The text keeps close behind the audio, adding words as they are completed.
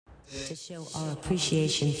to show our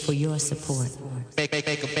appreciation for your support. Make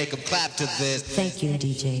 'em clap to this. Thank you,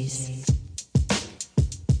 DJs.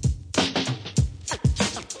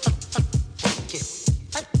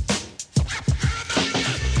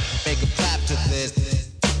 Make 'em clap to this.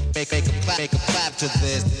 Make 'em clap to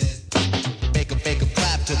this. Make 'em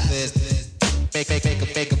clap to this. Make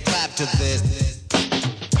 'em clap to this.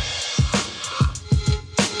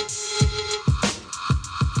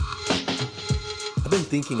 I've been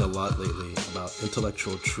thinking a lot lately about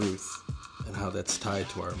intellectual truth and how that's tied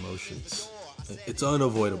to our emotions. It's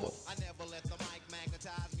unavoidable.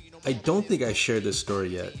 I don't think I shared this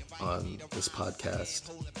story yet on this podcast.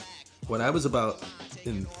 When I was about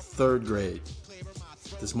in third grade,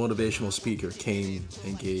 this motivational speaker came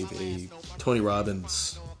and gave a Tony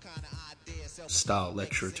Robbins style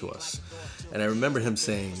lecture to us. And I remember him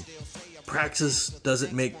saying, "Practice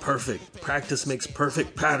doesn't make perfect. Practice makes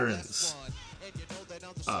perfect patterns."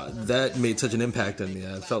 That made such an impact on me.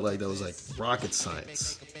 I felt like that was like rocket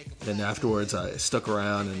science. And afterwards, I stuck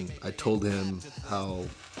around and I told him how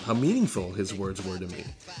meaningful his words were to me.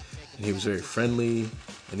 And he was very friendly,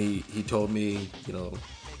 and he told me,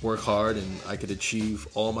 work hard and I could achieve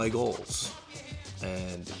all my goals.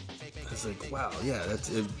 And I was like, wow, yeah,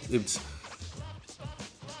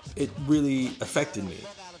 it really affected me.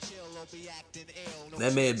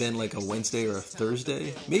 That may have been like a Wednesday or a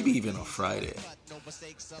Thursday, maybe even a Friday.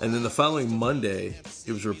 And then the following Monday,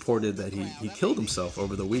 it was reported that he killed himself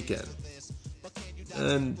over the weekend.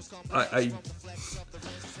 And I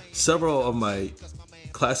several of my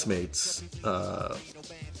classmates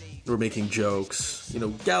were making jokes,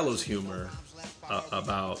 gallows humor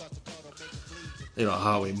about,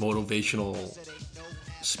 how a motivational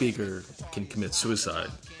speaker can commit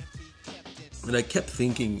suicide. And I kept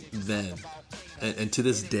thinking then, and to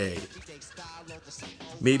this day,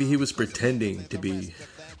 maybe he was pretending to be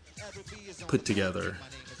put together.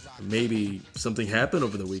 Maybe something happened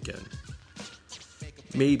over the weekend.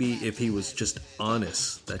 Maybe if he was just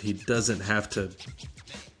honest that he doesn't have to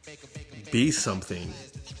be something,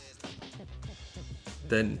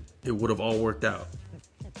 then it would have all worked out.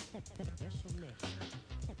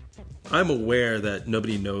 I'm aware that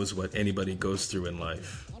nobody knows what anybody goes through in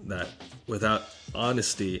life, that without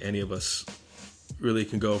honesty, any of us really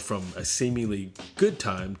can go from a seemingly good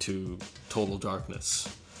time to total darkness.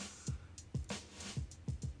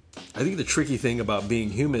 I think the tricky thing about being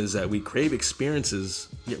human is that we crave experiences,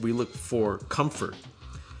 yet we look for comfort.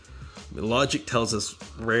 Logic tells us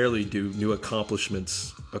rarely do new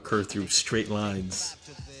accomplishments occur through straight lines,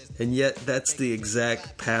 and yet that's the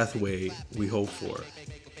exact pathway we hope for.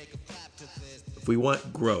 If we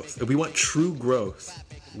want growth, if we want true growth,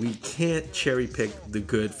 we can't cherry pick the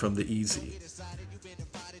good from the easy.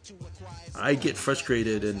 I get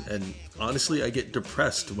frustrated and honestly I get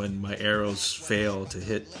depressed when my arrows fail to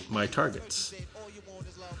hit my targets.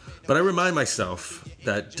 But I remind myself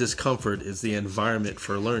that discomfort is the environment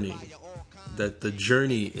for learning, that the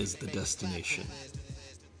journey is the destination.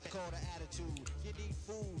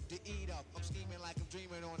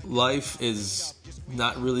 Life is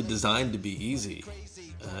not really designed to be easy.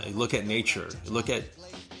 You look at nature, you look at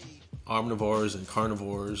omnivores and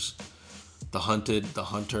carnivores, the hunted, the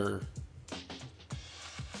hunter.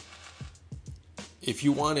 If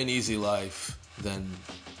you want an easy life, then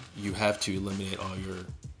you have to eliminate all your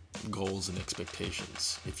goals and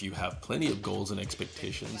expectations. If you have plenty of goals and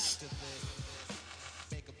expectations,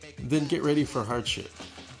 then get ready for hardship.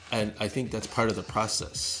 And I think that's part of the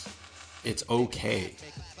process. It's okay.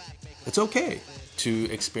 It's okay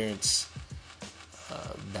to experience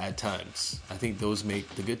bad times. I think those make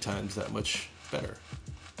the good times that much better.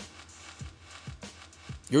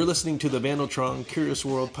 You're listening to the Vandal Trong Curious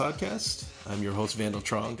World podcast. I'm your host, Vandal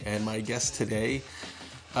Trong, and my guest today,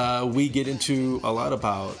 we get into a lot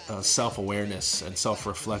about self-awareness and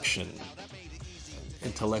self-reflection,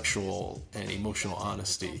 intellectual and emotional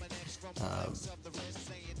honesty.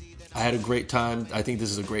 I had a great time. I think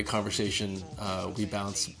this is a great conversation. We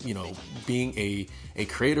balance, being a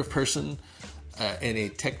creative person in a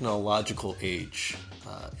technological age.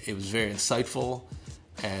 It was very insightful,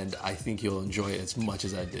 and I think you'll enjoy it as much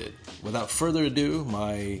as I did. Without further ado,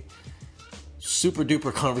 my super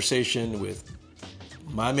duper conversation with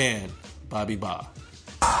my man, Bobby Ba.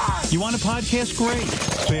 You want a podcast? Great.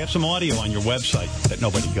 So you have some audio on your website that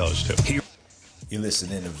nobody goes to. You're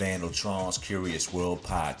listening to Vandal Trong's Curious World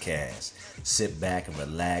podcast. Sit back and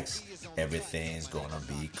relax. Everything's gonna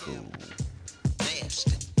be cool.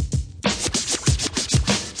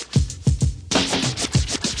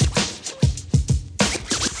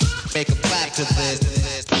 Make 'em clap to this.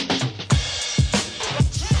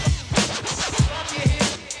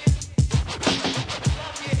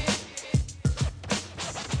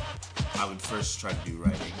 first tried to do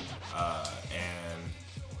writing, and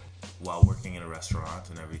while working in a restaurant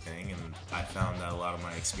and everything, and I found that a lot of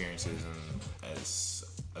my experiences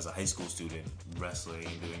as a high school student, wrestling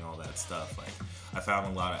and doing all that stuff, like I found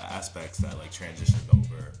a lot of aspects that like transitioned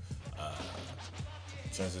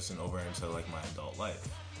over into like my adult life.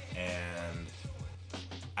 And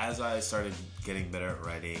as I started getting better at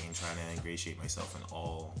writing and trying to ingratiate myself in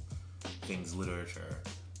all things literature,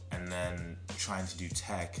 and then trying to do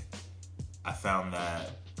tech, I found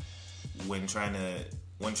that when trying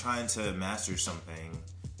to master something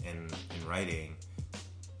in writing,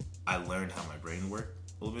 I learned how my brain worked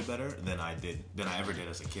a little bit better than I ever did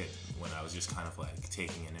as a kid, when I was just kind of like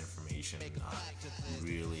taking in information and not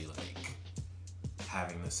really like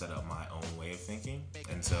having to set up my own way of thinking.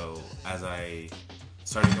 And so as I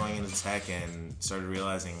started going into tech and started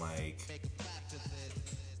realizing like,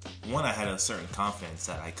 one, I had a certain confidence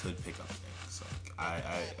that I could pick up things. Like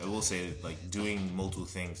I will say that like doing multiple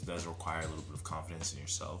things does require a little bit of confidence in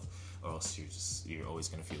yourself, or else you're always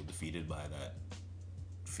going to feel defeated by that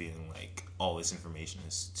feeling like all this information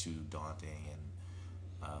is too daunting and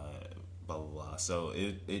blah blah blah. So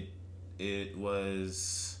it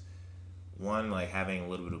was, one, like having a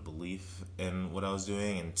little bit of belief in what I was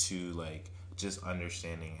doing, and two, like just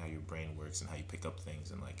understanding how your brain works and how you pick up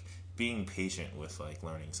things, and like being patient with like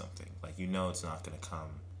learning something. Like, you know, it's not going to come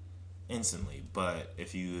instantly, but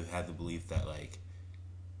if you had the belief that like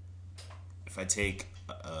if I take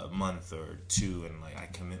a month or two and like I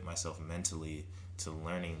commit myself mentally to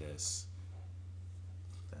learning this,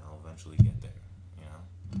 then I'll eventually get there, you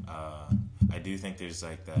know? I do think there's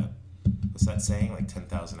like that, what's that saying, like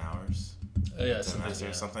 10,000 hours? Oh, yeah,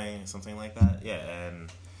 something like that. Yeah,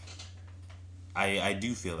 and I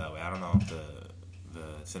do feel that way. I don't know if the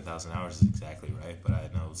 10,000 hours is exactly right, but I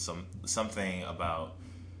know something about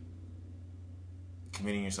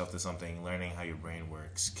committing yourself to something, learning how your brain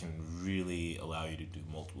works, can really allow you to do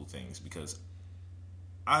multiple things. Because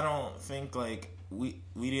I don't think like we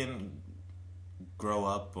didn't grow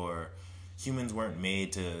up, or humans weren't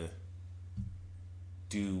made to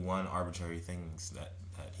do one arbitrary things that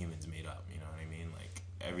humans made up. You know what I mean? Like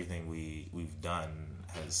everything we've done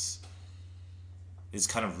is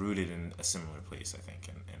kind of rooted in a similar place, I think,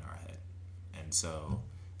 in our head. And so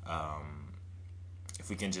if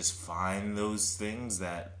we can just find those things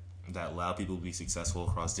that allow people to be successful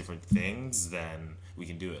across different things, then we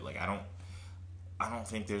can do it. Like I don't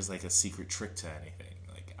think there's like a secret trick to anything.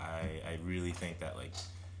 Like I really think that like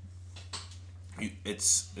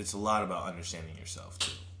it's a lot about understanding yourself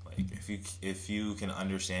too. Like if you can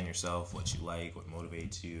understand yourself, what you like, what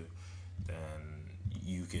motivates you, then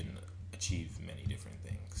you can achieve many different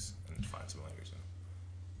things and find similarities.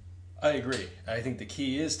 I agree. I think the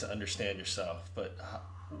key is to understand yourself. But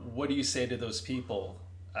what do you say to those people?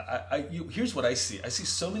 Here's what I see. I see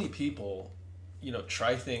so many people,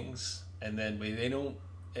 try things, and then when they don't,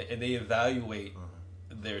 and they evaluate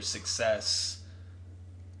their success,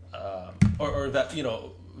 or that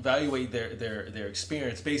evaluate their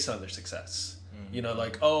experience based on their success. Mm-hmm.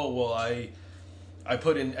 Like, oh well, I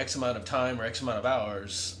put in X amount of time or X amount of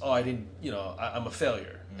hours. Oh, I didn't. I'm a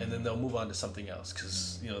failure. And then they'll move on to something else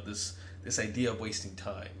because this idea of wasting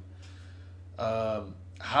time.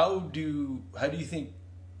 How do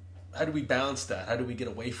we balance that? How do we get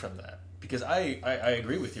away from that? Because I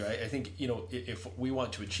agree with you. I think if we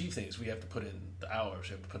want to achieve things, we have to put in the hours.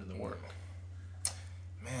 We have to put in the work.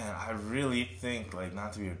 Man, I really think, like,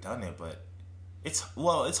 not to be redundant, but it's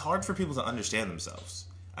hard for people to understand themselves.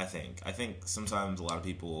 I think sometimes a lot of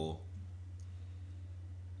people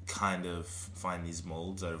kind of find these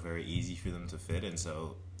molds that are very easy for them to fit, and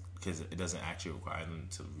so because it doesn't actually require them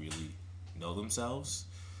to really know themselves,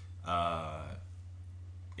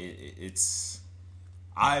 it's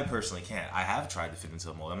I personally can't. I have tried to fit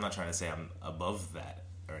into a mold. I'm not trying to say I'm above that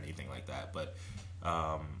or anything like that, but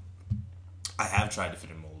I have tried to fit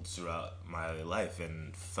in molds throughout my life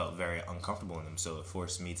and felt very uncomfortable in them, so it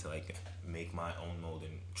forced me to like make my own mold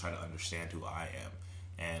and try to understand who I am.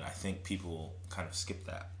 And I think people kind of skip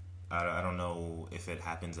that. I don't know if it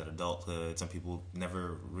happens at adulthood. Some people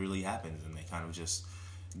never really happens, and they kind of just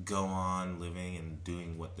go on living and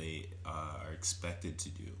doing what they are expected to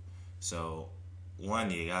do. So, one,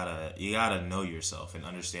 you gotta know yourself and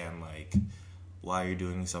understand like why you're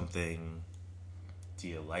doing something. Do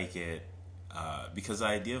you like it? Because the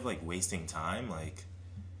idea of like wasting time, like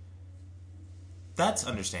that's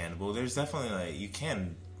understandable. There's definitely like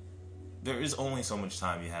there is only so much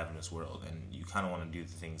time you have in this world, and you kind of want to do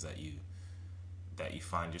the things that you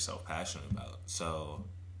find yourself passionate about. So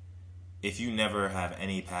if you never have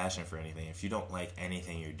any passion for anything, if you don't like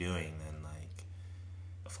anything you're doing, then like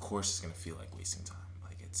of course it's gonna feel like wasting time.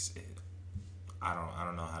 Like I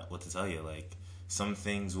don't know what to tell you. Like some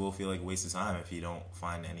things will feel like a waste of time if you don't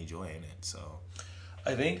find any joy in it. So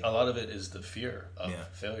I think a lot of it is the fear of Yeah.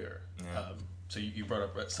 failure. Yeah. So you brought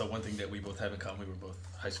up, so one thing that we both have in common, we were both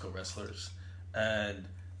high school wrestlers. And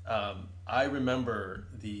I remember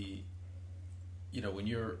when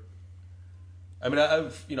you're, I mean,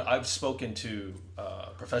 I've spoken to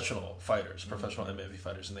professional fighters, professional MMA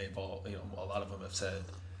fighters, and they've all, a lot of them have said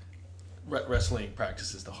wrestling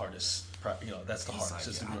practice is the hardest, that's the hardest. like,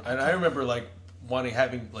 It's and I remember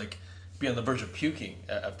having be on the verge of puking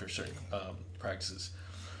after certain practices.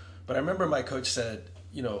 But I remember my coach said,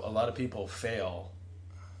 a lot of people fail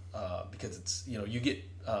because it's, you get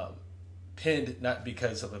pinned not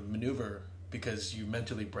because of a maneuver, because you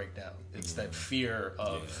mentally break down. It's that fear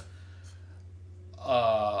of,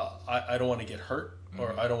 I don't want to get hurt,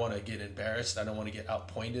 or I don't want to get embarrassed. I don't want to get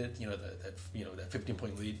outpointed. That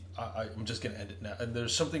 15-point lead. I'm just going to end it now. And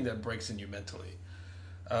there's something that breaks in you mentally.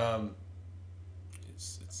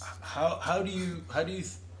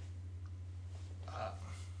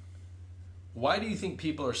 Why do you think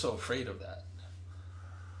people are so afraid of that?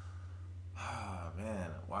 Oh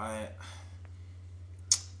man, why?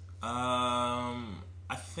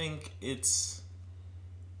 I think it's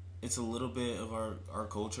a little bit of our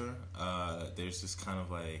culture. There's this kind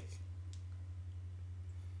of I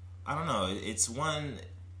don't know. It's one,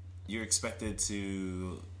 you're expected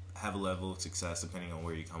to have a level of success depending on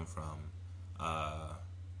where you come from.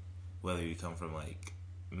 Whether you come from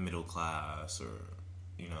middle class or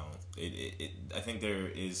I think there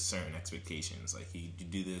is certain expectations. Like you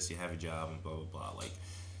do this, you have a job, and blah blah blah.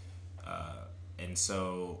 And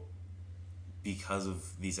so because of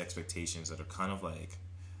these expectations that are kind of a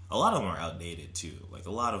lot of them are outdated too. Like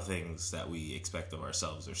a lot of things that we expect of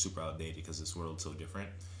ourselves are super outdated because this world's so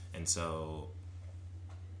different. And so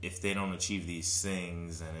if they don't achieve these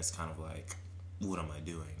things, then it's kind of what am I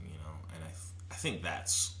doing? And I think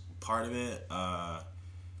that's part of it. I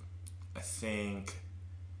think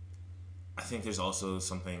there's also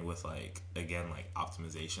something with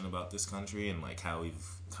optimization about this country and how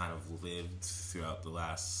we've kind of lived throughout the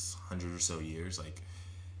last 100 or so years.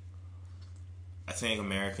 I think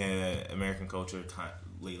American culture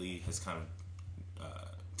lately has kind of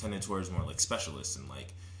tended towards more specialists, and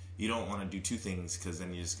you don't want to do two things because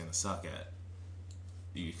then you're just gonna suck at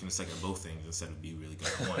both things instead of be really good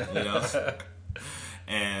at one.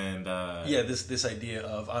 And this idea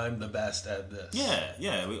of I'm the best at this.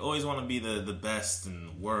 Yeah, we always want to be the best in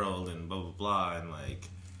the world and blah blah blah, and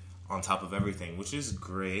on top of everything, which is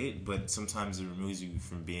great, but sometimes it removes you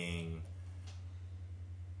from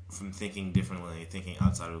thinking differently, thinking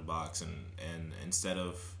outside of the box, and instead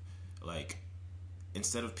of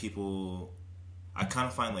people, I kind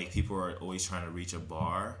of find people are always trying to reach a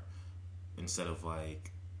bar instead of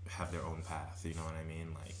have their own path. You know what I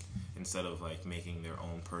mean? Instead of making their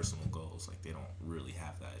own personal goals, they don't really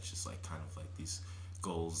have that. It's just kind of these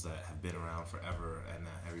goals that have been around forever and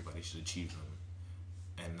that everybody should achieve them,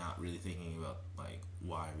 and not really thinking about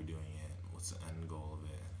why we're doing it, what's the end goal of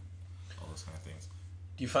it, all those kind of things.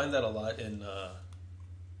 Do you find that a lot in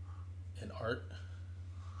art?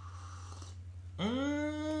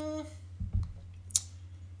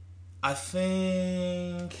 I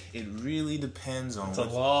think it really depends on. It's a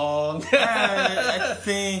long. I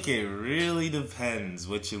think it really depends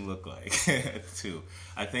what you look like too.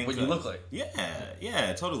 I think what you look like.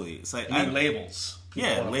 Yeah, totally. It's you mean labels.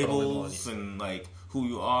 People labels and who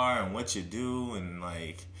you are and what you do and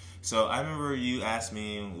So I remember you asked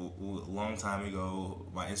me a long time ago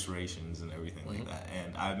my inspirations and everything like that,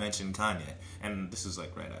 and I mentioned Kanye, and this was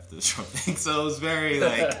right after the show thing, so it was very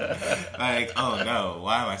oh no,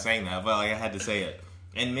 why am I saying that? But I had to say it,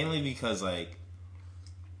 and mainly because I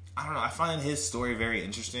don't know, I find his story very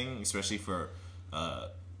interesting, especially for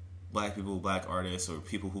black people, black artists, or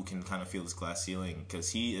people who can kind of feel this glass ceiling,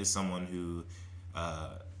 because he is someone who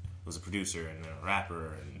was a producer and a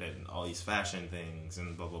rapper and then all these fashion things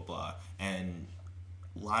and blah blah blah, and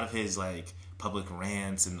a lot of his public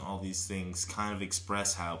rants and all these things kind of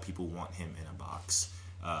express how people want him in a box,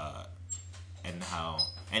 and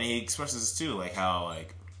he expresses too how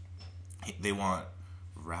they want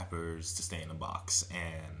rappers to stay in a box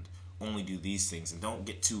and only do these things and don't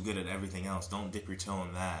get too good at everything else, don't dip your toe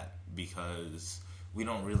in that, because we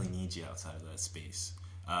don't really need you outside of that space.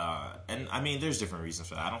 And I mean, there's different reasons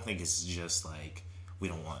for that. I don't think it's just we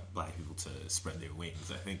don't want black people to spread their wings.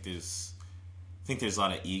 I think there's a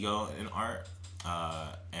lot of ego in art,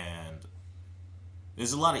 and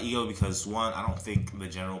there's a lot of ego because, one, I don't think the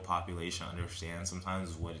general population understands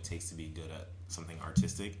sometimes what it takes to be good at something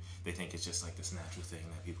artistic. They think it's just like this natural thing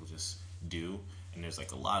that people just do, and there's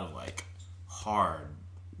like a lot of like hard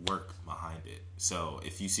work behind it. So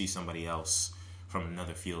if you see somebody else from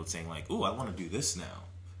another field saying like, "Oh, I want to do this now,"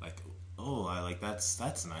 like, "Oh, I like that's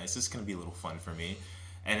nice. This is gonna be a little fun for me,"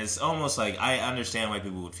 and it's almost like I understand why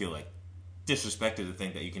people would feel like disrespected to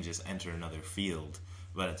think that you can just enter another field.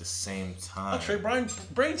 But at the same time, Trey brain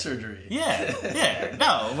surgery. Yeah,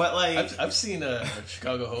 no, but like I've seen a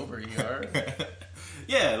Chicago Hope or ER.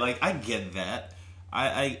 yeah, like I get that,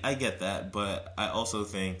 I get that, but I also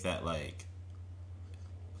think that like,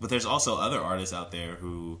 but there's also other artists out there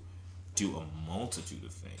who do a multitude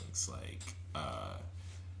of things, like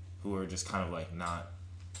who are just kind of like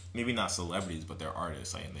maybe not celebrities, but they're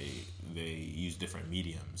artists, like, and they use different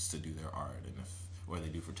mediums to do their art, and or they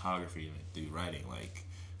do photography and they do writing, like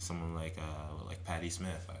someone like Patti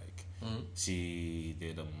Smith, like she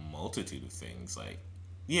did a multitude of things. Like,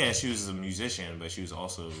 yeah, she was a musician, but she was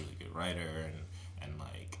also a really good writer, and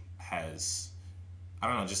like has, I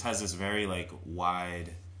don't know, just has this very like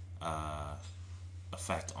wide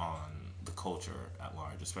effect on the culture at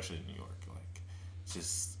large, especially in New York. Like,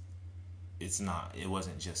 it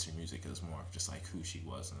wasn't just her music, it was more of just like who she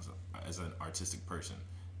was as an artistic person.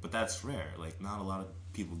 But that's rare. Like, not a lot of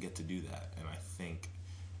people get to do that, and I think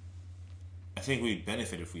we'd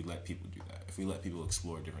benefit if we let people do that. If we let people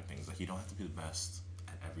explore different things. Like, you don't have to be the best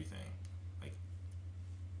at everything. Like,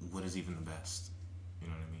 what is even the best? You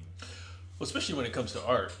know what I mean? Well, especially when it comes to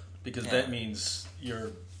art, because that means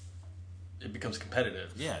it becomes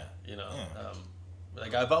competitive. Yeah. You know, Yeah.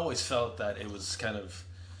 like I've always felt that it was kind of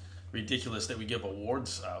ridiculous that we give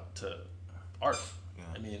awards out to art. Yeah.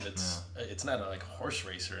 I mean, it's not like a horse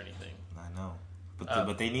race or anything. I know,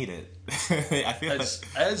 but they need it. I feel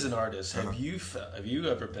as an artist, have you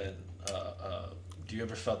ever been? Do you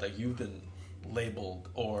ever felt that you've been labeled,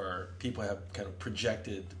 or people have kind of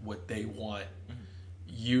projected what they want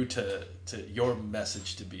you to your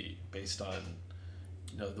message to be based on,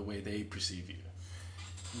 you know, the way they perceive you?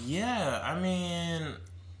 Yeah, I mean,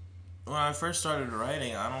 when I first started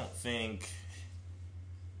writing, I don't think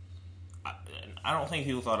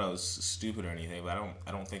people thought I was stupid or anything, but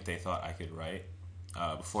I don't think they thought I could write.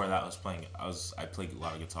 Before that, I played a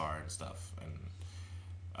lot of guitar and stuff,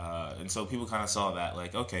 and so people kind of saw that,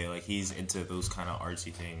 like, okay, like he's into those kind of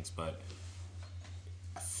artsy things, but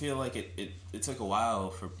I feel like it took a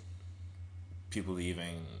while for people to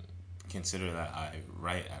even consider that I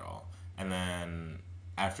write at all. And then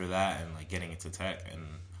after that, and like getting into tech and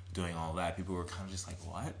doing all that, people were kind of just like,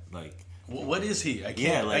 what? Like, what is he? I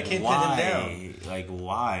can't why? pin him down. Like,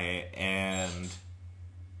 why? And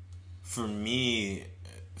for me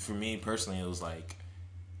personally, it was like,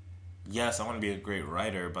 yes, I want to be a great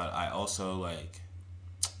writer, but I also, like,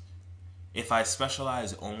 if I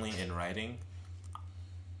specialize only in writing,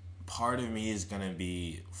 part of me is going to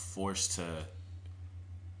be forced to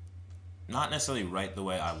not necessarily write the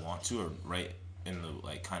way I want to, or write in the,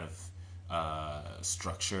 like, kind of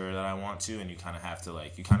structure that I want to, and you kind of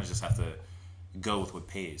just have to go with what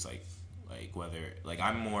pays, like whether, like,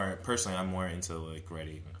 I'm more into like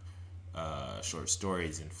writing short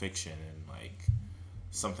stories and fiction and like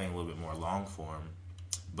something a little bit more long form,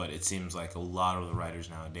 but it seems like a lot of the writers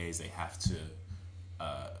nowadays, they have to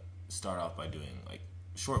start off by doing like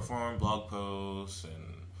short form blog posts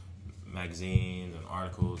and magazines and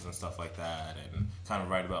articles and stuff like that, and kind of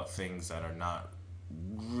write about things that are not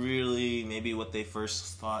really maybe what they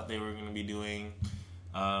first thought they were going to be doing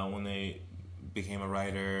when they became a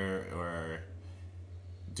writer, or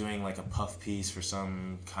doing like a puff piece for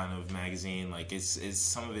some kind of magazine. Like, it's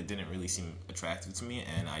some of it didn't really seem attractive to me,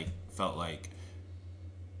 and I felt like,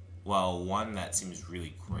 well, one, that seems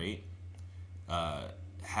really great,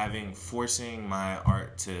 forcing my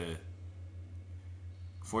art to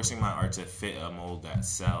fit a mold that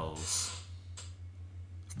sells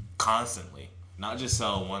constantly, not just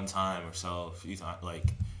sell one time or sell a few times.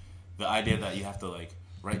 Like, the idea that you have to like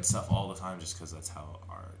write stuff all the time just because that's how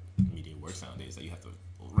our media works nowadays, that you have to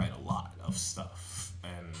write a lot of stuff,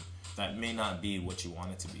 and that may not be what you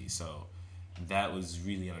want it to be. So that was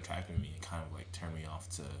really unattractive to me, and kind of like turned me off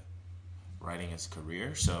to writing as a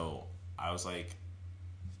career. So I was like,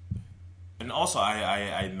 and also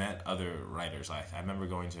I met other writers. I remember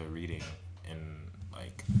going to a reading in,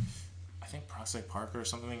 like, I think Prospect Park or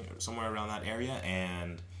something, somewhere around that area,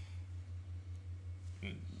 and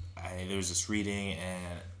there was this reading,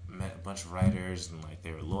 and met a bunch of writers, and like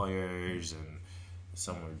they were lawyers, and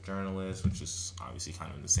some were journalists, which is obviously kind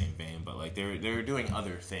of in the same vein, but like they were doing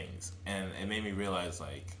other things, and it made me realize,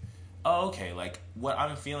 like, oh, okay, like what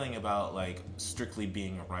I'm feeling about like strictly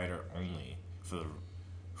being a writer only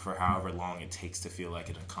for however long it takes to feel like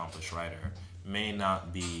an accomplished writer may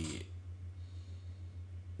not be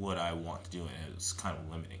what I want to do, and it's kind of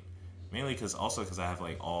limiting. Mainly because I have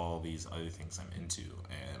like all these other things I'm into,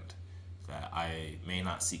 and that I may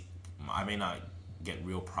not get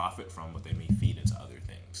real profit from, but they may feed into other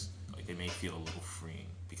things. Like they may feel a little freeing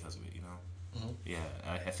because of it, you know. Mm-hmm. Yeah,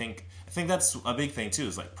 I think that's a big thing too.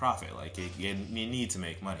 Is like profit. Like you need to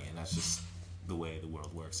make money, and that's just the way the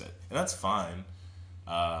world works. And that's fine.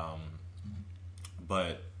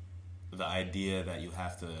 But the idea that you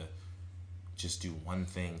have to just do one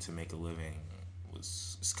thing to make a living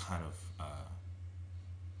is kind of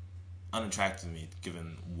unattractive to me,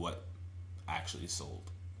 given what actually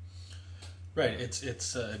sold. Right.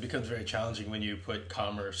 It becomes very challenging when you put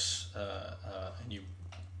commerce and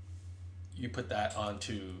you put that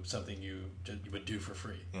onto something you would do for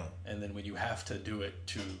free. Yeah. And then when you have to do it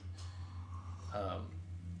to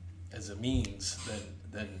as a means,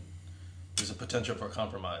 then there's a potential for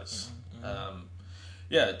compromise. Mm-hmm.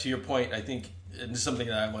 Yeah. To your point, I think, and this is something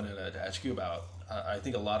that I wanted to ask you about. I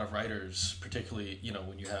think a lot of writers, particularly,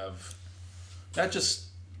 when you have not just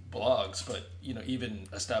blogs, but even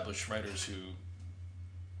established writers who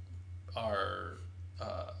are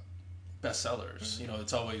bestsellers. Mm-hmm.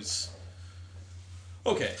 It's always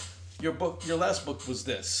okay. Your last book was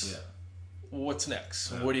this. Yeah. What's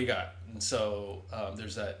next? Yeah. What do you got? And so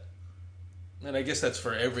there's that, and I guess that's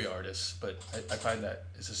for every artist, but I find that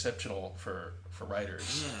is exceptional for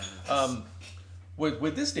writers. Yeah.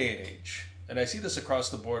 With this day and age, and I see this across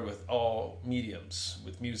the board with all mediums,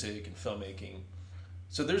 with music and filmmaking.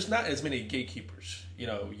 So there's not as many gatekeepers.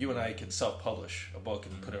 You and I can self-publish a book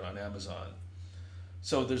and put it on Amazon.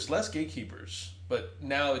 So there's less gatekeepers, but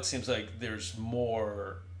now it seems like there's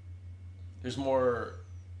more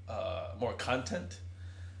content,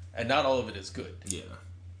 and not all of it is good. Yeah.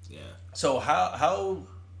 Yeah. So how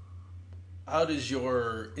does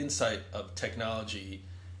your insight of technology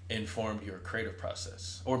inform your creative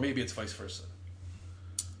process, or maybe it's vice versa?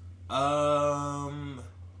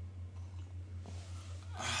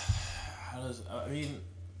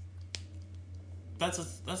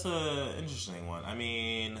 That's a interesting one. I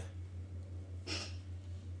mean,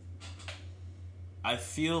 I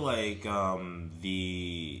feel like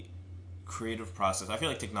the creative process. I feel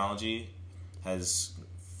like technology has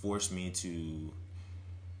forced me to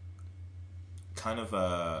kind of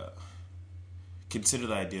consider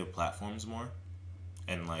the idea of platforms more,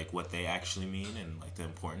 and like what they actually mean, and like the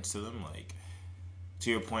importance to them. Like,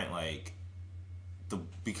 to your point, like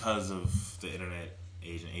because of the internet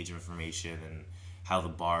age of information and how the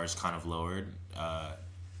bar is kind of lowered,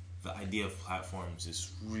 the idea of platforms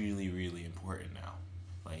is really, really important now.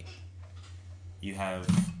 Like, you have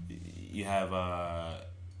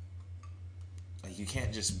like, you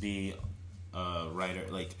can't just be a writer.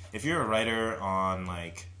 Like, if you're a writer on,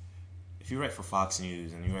 like, if you write for Fox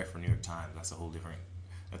News and you write for New York Times, that's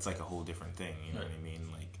like a whole different thing. You know what I mean?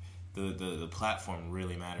 Like, the platform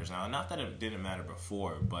really matters now. Not that it didn't matter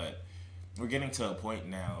before, but we're getting to a point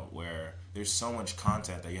now where there's so much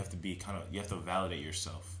content that you have to validate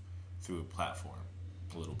yourself through a platform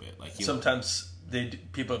a little bit. Like, sometimes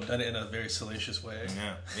people have done it in a very salacious way.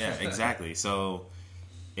 Yeah, exactly. So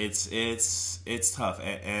it's tough,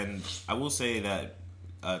 and I will say that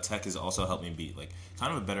tech has also helped me be like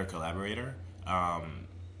kind of a better collaborator,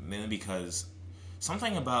 mainly because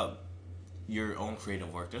something about your own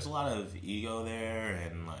creative work, there's a lot of ego there,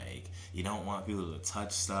 and like you don't want people to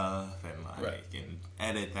touch stuff and like right. and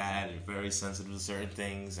edit that, and very sensitive to certain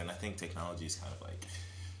things. And I think technology is kind of like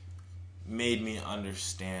made me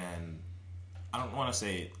understand, I don't want to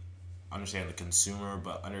say understand the consumer,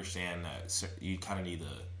 but understand that you kind of need to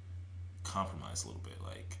compromise a little bit.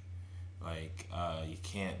 Like you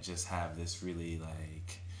can't just have this really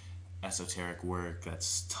like esoteric work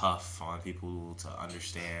that's tough on people to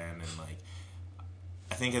understand. And like,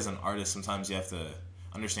 I think as an artist, sometimes you have to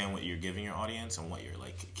understand what you're giving your audience and what you're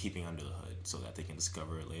like keeping under the hood so that they can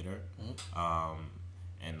discover it later. Mm-hmm.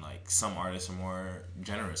 And like, some artists are more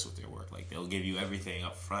generous with their work. Like, they'll give you everything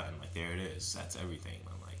up front, and like, there it is, that's everything,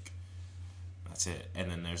 and like, that's it.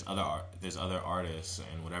 And then there's other artists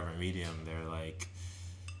in whatever medium, they're like,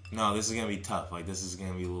 no, this is gonna be tough, like, this is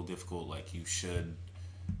gonna be a little difficult, like, you should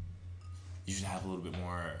have a little bit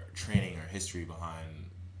more training or history behind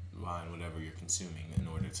whatever you're consuming in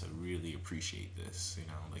order to really appreciate this. You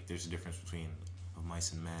know, like, there's a difference between Of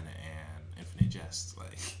Mice and Men and Infinite Jest.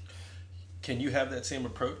 Like, can you have that same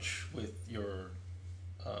approach with your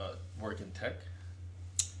work in tech?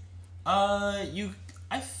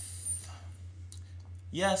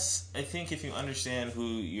 yes, I think if you understand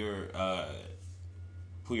who your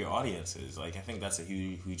audience is, like, I think that's a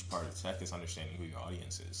huge part of tech is understanding who your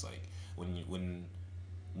audience is. Like,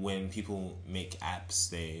 when people make apps,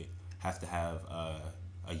 they have to have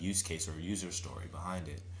a use case or a user story behind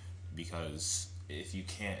it, because if you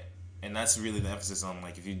can't, and that's really the emphasis on,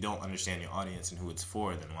 like, if you don't understand your audience and who it's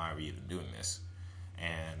for, then why are we even doing this?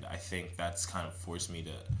 And I think that's kind of forced me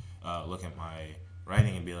to look at my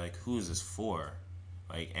writing and be like, who is this for?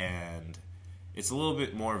 Like, and it's a little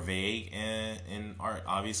bit more vague in art,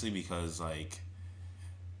 obviously, because, like,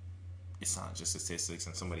 it's not just statistics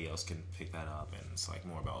and somebody else can pick that up, and it's, like,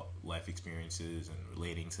 more about life experiences and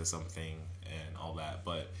relating to something and all that.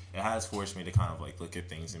 But it has forced me to kind of, like, look at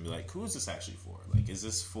things and be like, who is this actually for? Like, is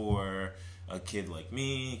this for a kid like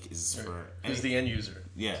me? Is this for... Who's the end user?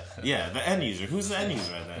 Yeah, the end user. Who's the end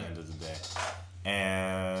user at the end of the day?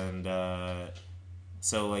 And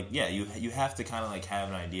so, like, yeah, you have to kind of, like, have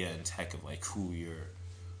an idea in tech of, like, who you're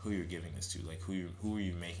giving this to. Like, who are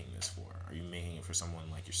you making this for? Are you making it for someone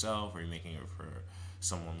like yourself? Are you making it for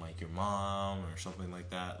someone like your mom or something like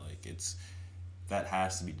that? Like, that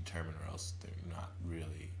has to be determined, or else they're not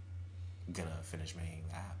really gonna finish making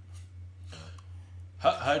the app. You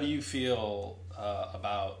know? How do you feel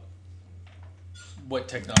about what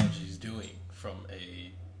technology is doing from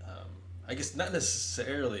a, I guess not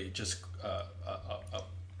necessarily just a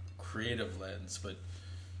creative lens, but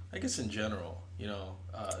I guess in general,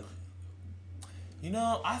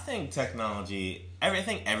 I think technology,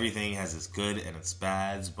 everything has its good and its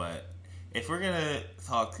bads, but if we're gonna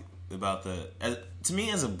talk about to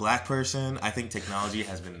me as a black person, I think technology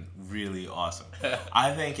has been really awesome.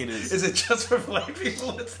 I think it is. Is it just for black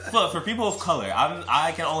people? But for people of color,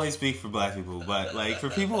 I can only speak for black people, but, like, for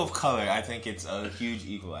people of color, I think it's a huge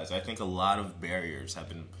equalizer. I think a lot of barriers have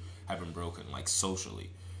been broken, like, socially.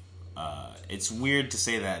 It's weird to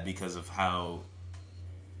say that because of how,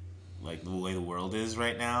 like, the way the world is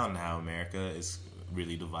right now and how America is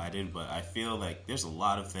really divided, but I feel like there's a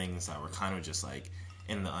lot of things that were kind of just, like,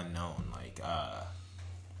 in the unknown, like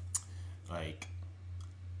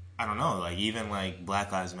I don't know, like, even, like,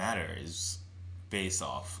 Black Lives Matter is based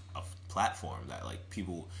off a platform that, like,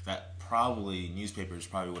 people that probably newspapers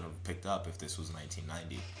probably wouldn't have picked up if this was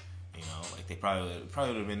 1990. Like, they probably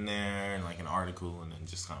would have been there in, like, an article and then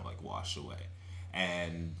just kind of, like, washed away.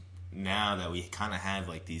 And now that we kind of have,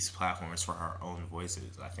 like, these platforms for our own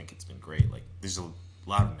voices, I think it's been great. Like, there's a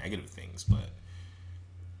lot of negative things, but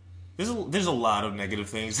there's a lot of negative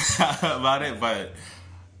things about it, but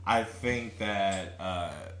I think that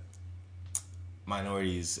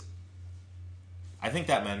minorities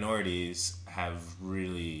have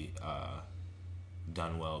really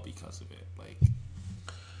done well because of it. Like,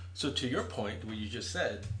 so to your point, what you just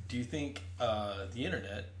said, do you think the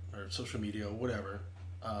internet or social media or whatever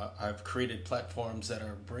have created platforms that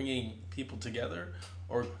are bringing people together,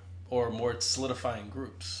 or more solidifying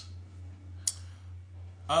groups?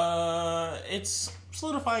 It's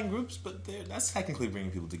solidifying groups, but that's technically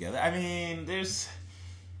bringing people together. I mean,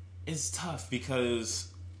 it's tough because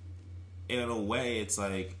in a way, it's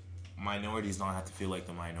like minorities don't have to feel like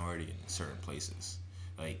the minority in certain places.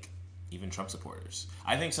 Like, even Trump supporters.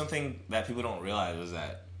 I think something that people don't realize is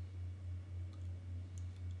that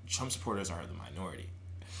Trump supporters are the minority.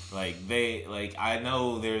 Like, I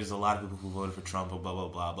know there's a lot of people who voted for Trump, blah, blah,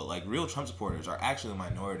 blah, but, like, real Trump supporters are actually the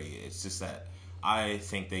minority. It's just that I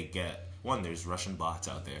think they get, one, there's Russian bots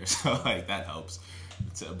out there, so, like, that helps.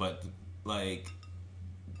 But, like,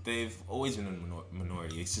 they've always been a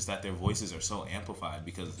minority. It's just that their voices are so amplified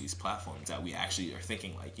because of these platforms that we actually are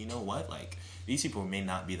thinking, like, you know what? Like, these people may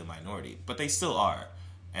not be the minority, but they still are.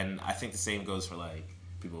 And I think the same goes for, like,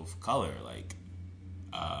 people of color. Like,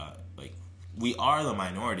 we are the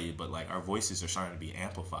minority, but, like, our voices are starting to be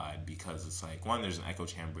amplified because it's like, one, there's an echo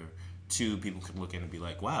chamber. Two, people can look in and be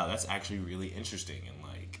like, wow, that's actually really interesting. And,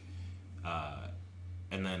 like,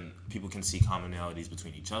 and then people can see commonalities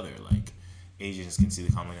between each other. Like, Asians can see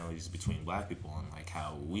the commonalities between black people and, like,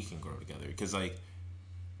 how we can grow together. Because, like,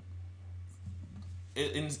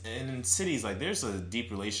 in cities, like, there's a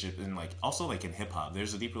deep relationship, and, like, also, like, in hip hop,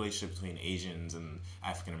 there's a deep relationship between Asians and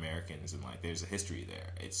African Americans, and, like, there's a history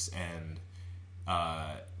there.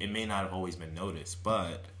 It may not have always been noticed,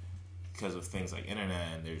 but because of things like internet,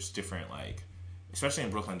 and there's different, like, especially in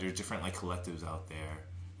Brooklyn, there's different, like, collectives out there,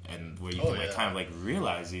 and where you can like kind of, like,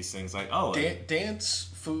 realize these things, like, dance,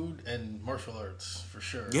 food, and martial arts, for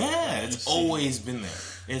sure. Yeah, it's always been there.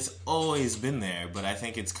 It's always been there, but I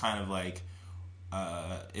think it's kind of like,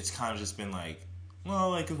 it's kind of just been like, well,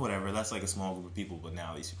 like, whatever, that's, like, a small group of people, but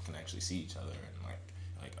now these people can actually see each other, and,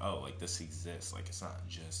 like, oh, like, this exists, like, it's not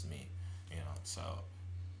just me, so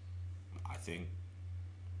I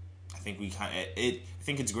think we I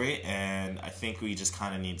think it's great, and I think we just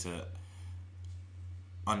kind of need to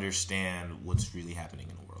understand what's really happening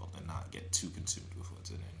in the world and not get too consumed with what's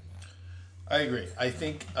in the internet. I agree. I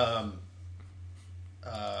think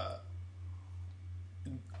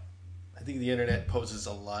the internet poses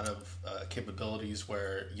a lot of capabilities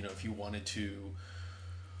where, you know, if you wanted to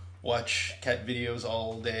watch cat videos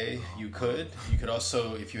all day, you could. You could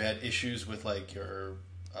also, if you had issues with like your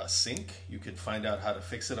sync, you could find out how to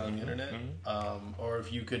fix it on the internet. Or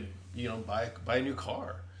if you could, you know, buy a new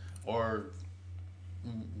car, or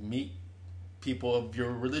meet people of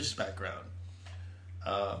your religious background.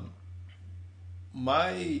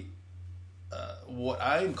 What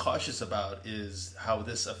I'm cautious about is how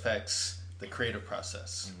this affects the creative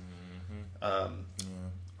process.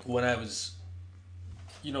 When I was,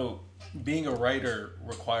 you know, being a writer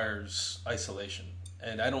requires isolation,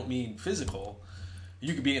 and I don't mean physical.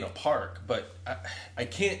 You could be in a park, but I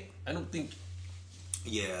don't think.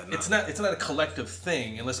 Yeah, no. It's not a collective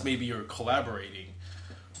thing unless maybe you're collaborating,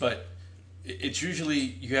 but it's usually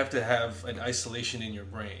you have to have an isolation in your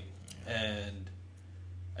brain, and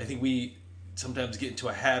I think we sometimes get into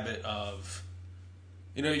a habit of,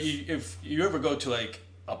 you know, if you ever go to like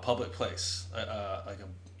a public place, like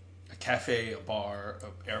a cafe, a bar,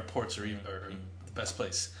 airports, or the best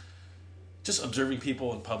place, just observing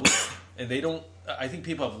people in public, and they don't. I think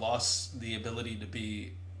people have lost the ability to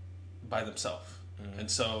be by themselves, and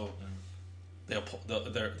so they're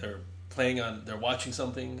playing on, they're watching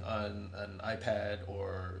something on an iPad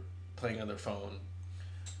or playing on their phone,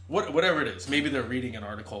 whatever it is. Maybe they're reading an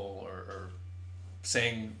article or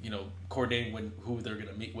saying, you know, coordinating who they're going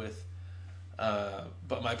to meet with.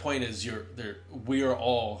 But my point is, we are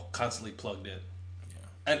all constantly plugged in,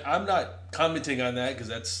 and I'm not commenting on that because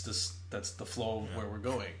that's the flow of where we're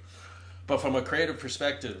going. But from a creative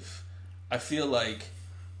perspective, I feel like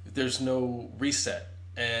there's no reset,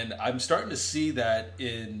 and I'm starting to see that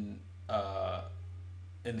in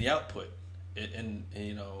the output, in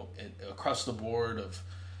across the board of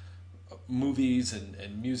movies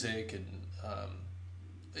and music, and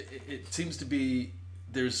it seems to be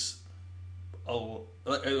as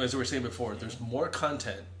we were saying before, there's more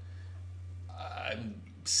content. I'm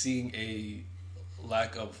seeing a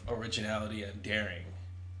lack of originality and daring.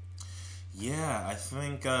 Yeah, I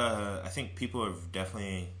think people are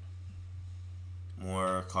definitely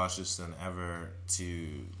more cautious than ever to,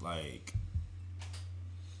 like,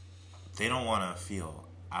 they don't want to feel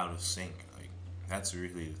out of sync. Like, that's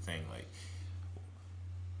really the thing. Like,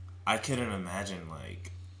 I couldn't imagine,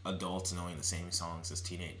 like, adults knowing the same songs as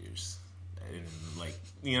teenagers. And, like,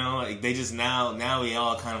 you know, like, they just now we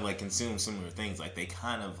all kind of, like, consume similar things. Like, they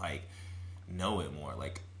kind of, like, know it more.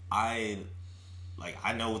 Like, I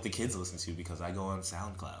know what the kids listen to because I go on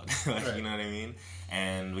SoundCloud. Like, right. You know what I mean?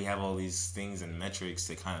 And we have all these things and metrics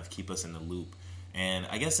that kind of keep us in the loop. And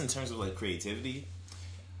I guess in terms of, like, creativity,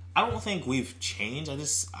 I don't think we've changed.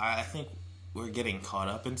 I think we're getting caught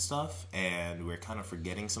up in stuff and we're kind of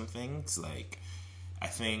forgetting some things. Like, I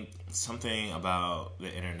think something about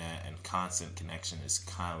the internet and constant connection is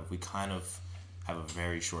we kind of have a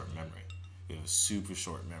very short memory. We have a super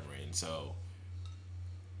short memory. And so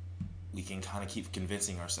we can kind of keep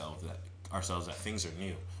convincing ourselves that things are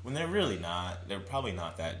new when they're really not. They're probably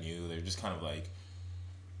not that new. They're just kind of like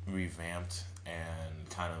revamped and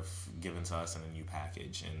kind of given to us in a new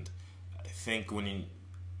package. And I think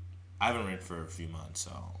I haven't written for a few months,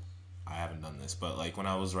 so I haven't done this, but like when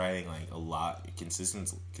I was writing like a lot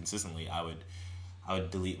consistently, I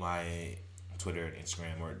would delete my Twitter and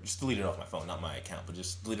Instagram, or just delete it off my phone, not my account, but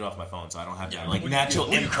just delete it off my phone so I don't have that like natural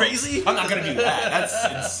impulse. Are you crazy? I'm not gonna do that.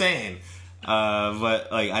 That's insane.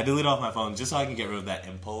 But like I delete it off my phone just so I can get rid of that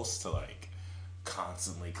impulse to like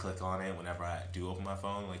constantly click on it whenever I do open my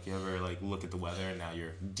phone. Like you ever like look at the weather and now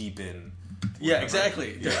you're deep in. Yeah,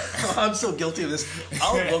 exactly. Yeah. I'm so guilty of this.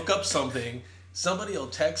 I'll look up something, somebody will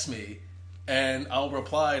text me, and I'll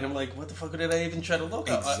reply, and I'm like, what the fuck did I even try to look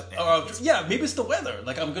up? Yeah, maybe it's the weather.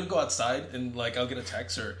 Like, I'm going to go outside, and, like, I'll get a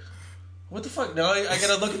text, or, what the fuck? Now I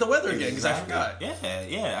got to look at the weather again, because I forgot.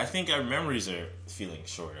 Yeah. I think our memories are feeling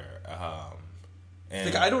shorter.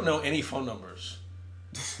 Like, I don't know any phone numbers.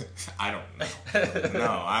 I don't know.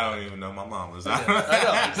 No, I don't even know my mama's. I know,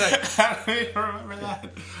 exactly. I don't even remember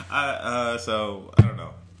that. So,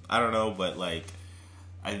 I don't know, but, like,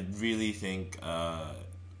 I really think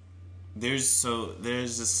there's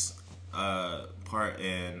this part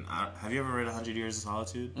in have you ever read 100 Years of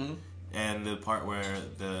Solitude? Mm-hmm. And the part where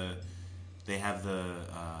they have the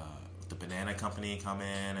banana company come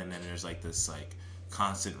in, and then there's like this like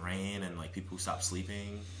constant rain and like people stop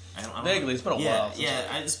sleeping. Vaguely, it's been a while.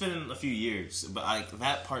 Yeah, it's been a few years, but like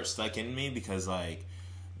that part stuck in me because like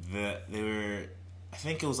they were. I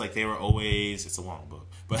think it was like they were always. It's a long book,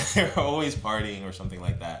 but they were always partying or something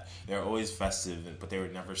like that. They were always festive, but they were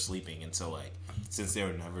never sleeping. And so like since they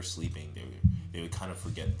were never sleeping, they would kind of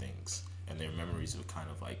forget things, and their memories would kind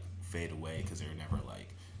of like fade away because they were never like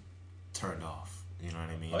turned off. You know what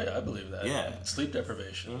I mean? Oh yeah, I believe that. Yeah, sleep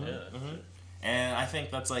deprivation. Mm-hmm, yeah. Mm-hmm. And I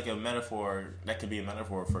think that's like a metaphor. That could be a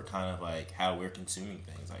metaphor for kind of like how we're consuming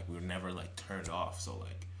things. Like we're never like turned off. So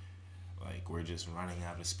like we're just running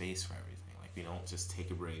out of space for everything. Like we don't just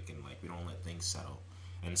take a break and like we don't let things settle.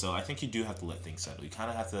 And so I think you do have to let things settle. You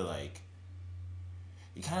kind of have to like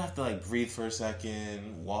breathe for a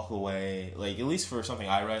second, walk away. Like at least for something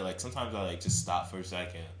I write, like sometimes I like just stop for a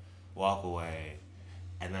second, walk away,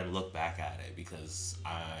 and then look back at it because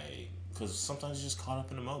sometimes you're just caught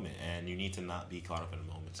up in the moment, and you need to not be caught up in the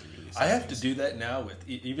moment to really. I have to do that now with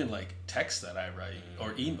even like texts that I write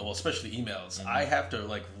or email, especially emails. Mm-hmm. I have to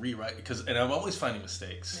like rewrite and I'm always finding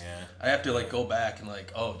mistakes. Yeah. I have to like go back and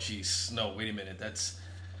like, oh geez, no, wait a minute,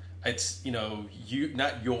 it's you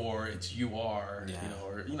not your, it's you are,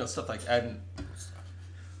 or stuff like that. And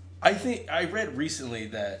I think I read recently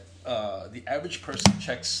that the average person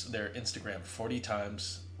checks their Instagram 40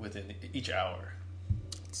 times within each hour.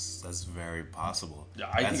 That's very possible. Yeah,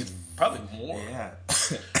 I think it's probably more. Yeah.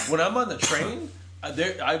 When I'm on the train,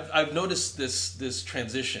 I've noticed this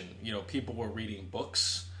transition. People were reading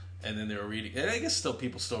books, and then they were reading, and I guess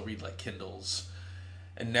people still read like Kindles,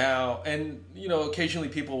 and now, occasionally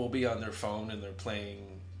people will be on their phone and they're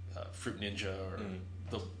playing Fruit Ninja or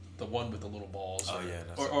the one with the little balls. Oh yeah,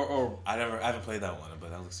 or I haven't played that one,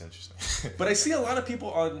 but that looks interesting. But I see a lot of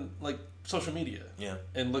people on like social media,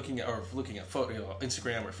 and looking at photo,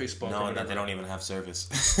 Instagram or Facebook. No, that they don't even have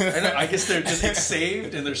service. I guess they're just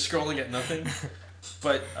saved and they're scrolling at nothing.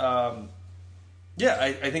 But I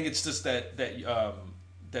think it's just that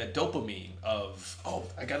dopamine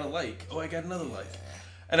of I got a like, I got another like.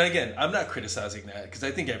 And again, I'm not criticizing that because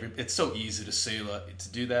I think it's so easy to say to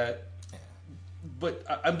do that. But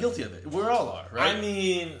I'm guilty of it. We all are, right? I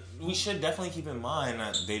mean, we should definitely keep in mind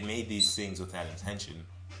that they made these things with that intention.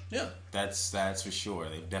 Yeah. That's for sure.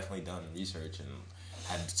 They've definitely done research and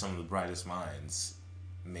had some of the brightest minds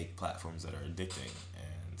make platforms that are addicting.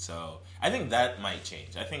 And so I think that might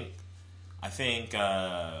change. I mean,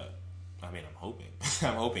 I'm hoping.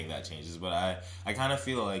 I'm hoping that changes. But I kind of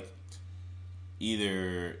feel like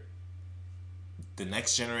either the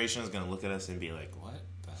next generation is going to look at us and be like, what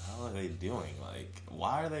the hell are they doing? Like,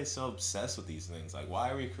 why are they so obsessed with these things? Like, why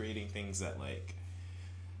are we creating things that, like,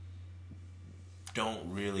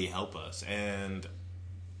 don't really help us? And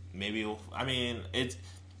maybe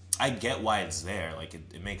I get why it's there. Like,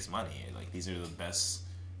 it makes money. Like, these are the best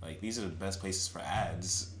places for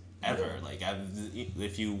ads ever. Like,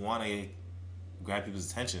 if you want to grab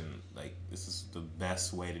people's attention, like, this is the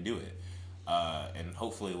best way to do it. And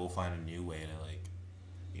hopefully we'll find a new way to, like,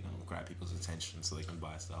 grab people's attention so they can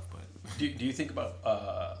buy stuff. But do you think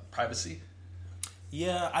about privacy?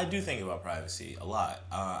 Yeah, I do think about privacy a lot.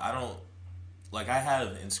 I don't I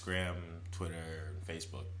have Instagram, Twitter,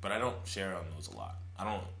 Facebook, but I don't share on those a lot. I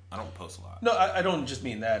don't post a lot. No, I don't just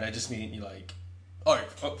mean that. I just mean all right.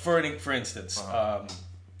 For instance, I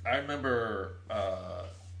remember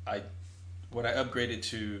when I upgraded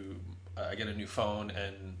to I get a new phone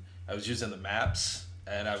and I was using the maps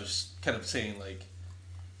and I was kind of saying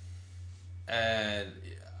and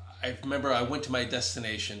I remember I went to my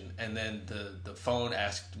destination and then the phone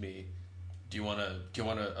asked me, do you want a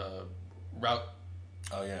route?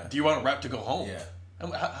 Oh yeah. Do you want a route to go home? Yeah.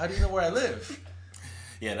 How do you know where I live?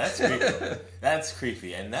 Yeah, that's creepy. That's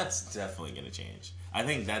creepy, and that's definitely gonna change. I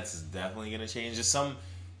think that's definitely gonna change.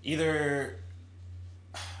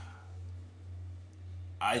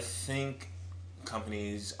 I think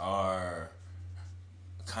companies are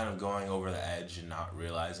kind of going over the edge and not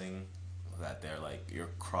realizing that they're you're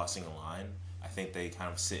crossing a line. I think they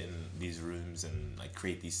kind of sit in these rooms and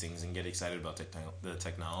create these things and get excited about the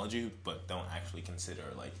technology, but don't actually consider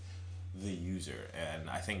the user. And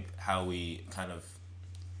I think how we kind of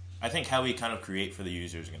create for the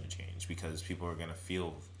user is going to change because people are going to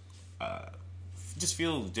feel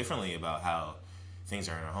differently about how things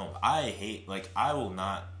are in our home. I will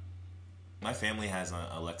not. My family has an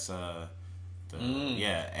Alexa.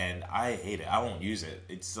 And I hate it. I won't use it.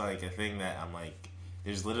 It's a thing that I'm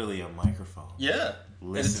there's literally a microphone. Yeah.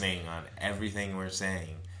 Listening on everything we're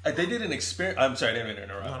saying. They did an experiment. I'm sorry, I didn't mean to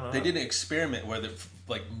interrupt. No. They did an experiment where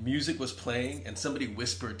music was playing and somebody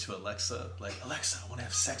whispered to Alexa, Alexa, I want to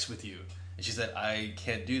have sex with you. And she said, I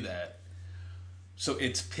can't do that. So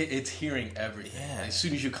it's hearing everything. Yeah. As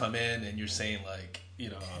soon as you come in and you're saying like,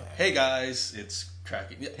 hey guys, it's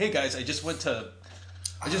tracking. Hey guys, I just went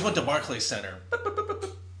to Barclays Center.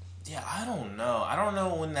 Yeah, I don't know. I don't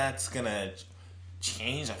know when that's gonna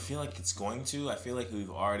change. I feel like it's going to. I feel like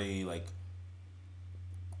we've already like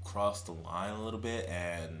crossed the line a little bit,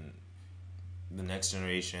 and the next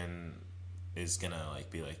generation is gonna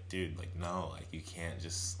like be like, dude, like no, like you can't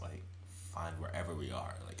just like find wherever we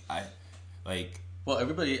are. Well,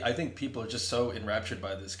 everybody, I think people are just so enraptured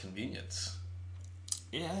by this convenience,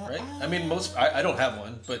 Yeah. right? I mean, I don't have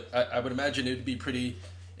one, but I would imagine it'd be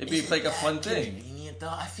like a fun thing. Convenient though.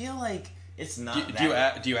 I feel like it's not. Do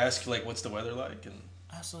you ask like what's the weather like? And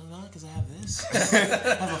Absolutely not, because I have this. I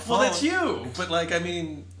have a phone. well, that's you. But like, I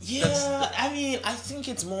mean, I mean, I think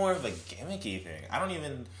it's more of a gimmicky thing. I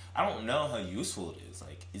don't know how useful it is.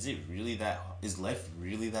 Like, is life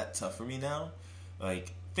really that tough for me now?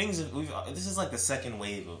 Like, this is like the second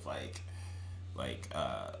wave of like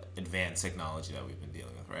advanced technology that we've been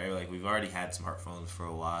dealing with, right? Like, we've already had smartphones for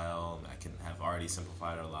a while that have already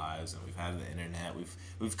simplified our lives, and we've had the internet.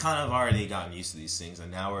 We've kind of already gotten used to these things,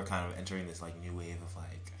 and now we're kind of entering this like new wave of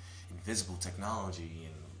like invisible technology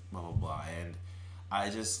and blah blah blah. And I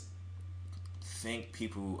just think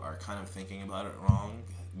people are kind of thinking about it wrong,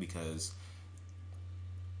 because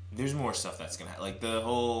there's more stuff that's gonna happen. Like the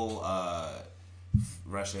whole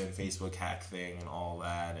Russia and Facebook hack thing and all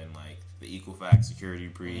that, and like the Equifax security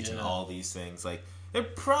breach and all these things, like they're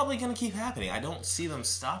probably gonna keep happening. I don't see them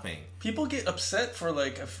stopping. People get upset for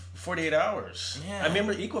like 48 hours. Yeah. I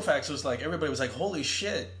remember Equifax was like, everybody was like, holy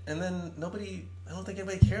shit, and then I don't think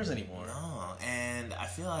anybody cares anymore. No, and I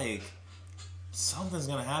feel like something's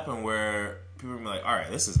gonna happen where people are gonna be like, all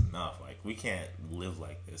right, this is enough. Like, we can't live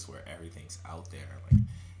like this where everything's out there. Like,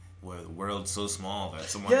 where the world's so small that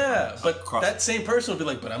someone that same person will be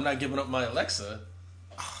like, but I'm not giving up my Alexa.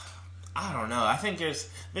 I don't know. I think there's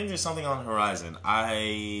something on the horizon.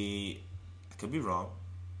 I could be wrong.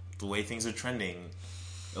 The way things are trending,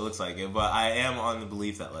 it looks like it. But I am on the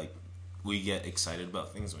belief that like we get excited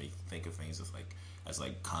about things when we think of things as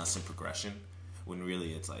constant progression, when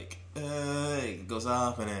really it's like it goes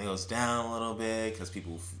up and then it goes down a little bit because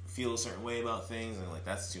people feel a certain way about things, and like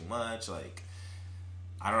that's too much. Like,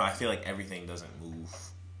 I don't know. I feel like everything doesn't move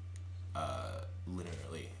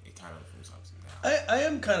linearly. It kind of moves up and down. I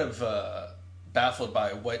am kind of baffled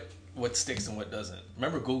by what sticks and what doesn't.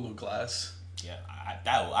 Remember Google Glass? Yeah,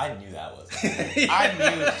 I knew that was.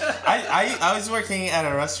 I was working at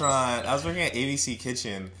a restaurant. I was working at ABC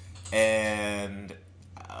Kitchen, and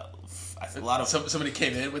a lot of somebody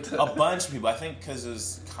came in with a bunch of people. I think because it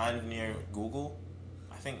was kind of near Google.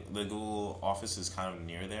 I think the Google office is kind of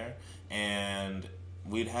near there, and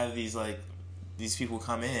we'd have these people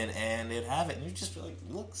come in and they'd have it, and you'd just be like,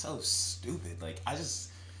 you look so stupid. Like,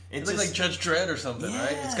 it looks like Judge Dredd or something,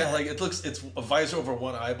 right? It's got like it's a visor over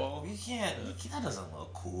one eyeball. That doesn't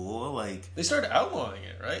look cool. Like, they started outlawing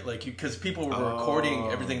it, right? Like, because people were recording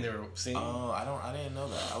everything they were seeing. Oh, I didn't know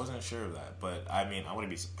that. I wasn't sure of that, but I mean, I wouldn't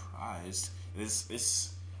be surprised.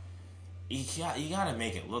 You gotta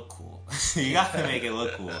make it look cool. You gotta make it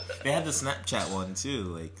look cool. They had the Snapchat one too,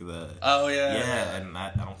 like the. Oh yeah. Yeah, and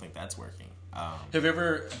I don't think that's working. Have you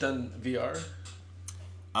ever done VR?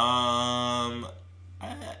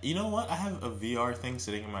 You know what? I have a VR thing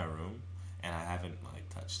sitting in my room, and I haven't like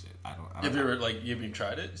touched it. I don't. Have you ever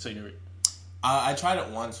tried it? So you never. I tried it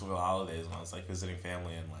once for the holidays when I was like visiting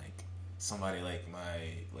family, and like somebody like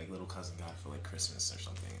my like little cousin got it for like Christmas or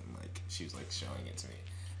something, and like she was like showing it to me,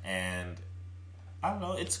 and I don't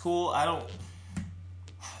know. It's cool.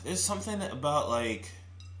 There's something about like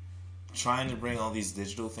trying to bring all these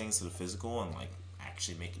digital things to the physical and like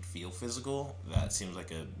actually make it feel physical. That seems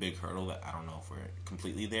like a big hurdle that I don't know if we're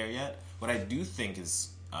completely there yet. What I do think is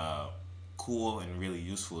cool and really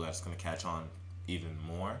useful, that's going to catch on even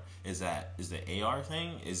more, is the AR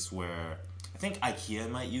thing, is where I think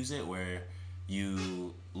IKEA might use it, where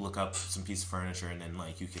you look up some piece of furniture and then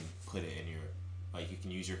like you can put it in your, like you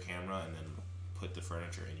can use your camera and then put the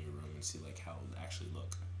furniture in your room and see like how it would actually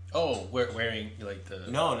look. Oh, wearing like the...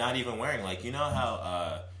 No, not even wearing. Like, you know how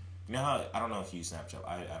I don't know if you use Snapchat.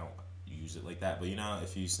 I don't use it like that, but you know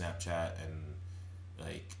if you use Snapchat and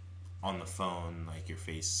like on the phone, like your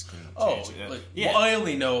face can change. Well, I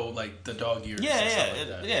only know like the dog ears.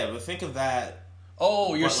 Yeah. But think of that.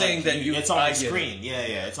 Oh, you're saying that it's on your screen.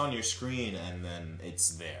 Yeah, it's on your screen, and then it's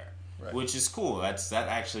there, right. Which is cool. That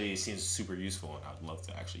actually seems super useful, and I'd love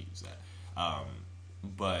to actually use that.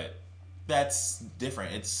 But that's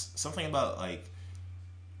different. It's something about like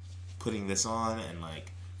putting this on and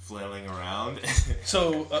like flailing around.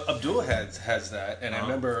 So Abdul has that, and I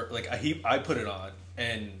remember like I put it on,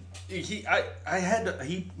 and he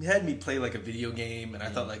had me play like a video game, and I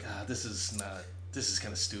thought like this is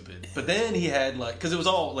kind of stupid. But then he had like, because it was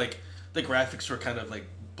all like the graphics were kind of like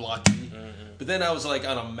blocky. But then I was like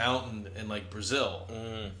on a mountain in like Brazil,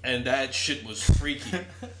 and that shit was freaky.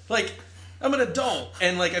 Like, I'm an adult,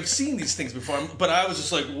 and like I've seen these things before, but I was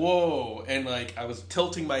just like, whoa, and like I was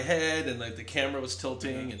tilting my head, and like the camera was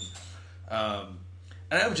tilting, and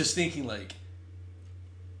I was just thinking like,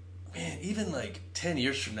 man, even like 10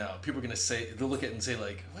 years from now, people are gonna say, they'll look at it and say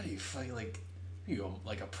like, what are you fucking like? You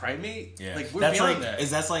like a primate? Yeah, like we're that's beyond like that.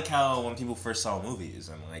 That's like how when people first saw movies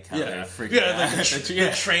and like how they're freaking yeah, out. like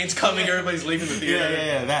the train's coming, everybody's leaving the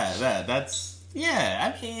theater. That's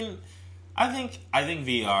I mean, I think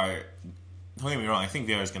VR. Don't get me wrong. I think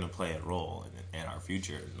VR is going to play a role in our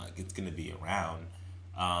future. Like it's going to be around.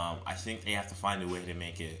 I think they have to find a way to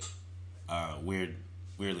make it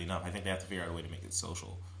weirdly enough, I think they have to figure out a way to make it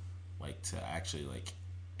social, like to actually like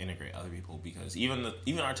integrate other people, because even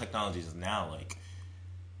our technologies now like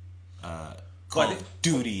Call of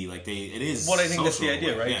Duty, like it is. Well, I think that's the social,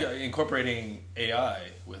 idea, right? Yeah. Incorporating AI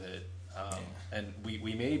with it, and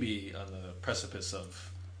we may be on the precipice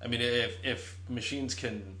of. I mean, if machines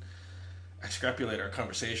can extrapolate our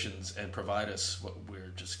conversations and provide us what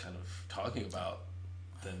we're just kind of talking about,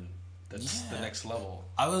 then that's the next level.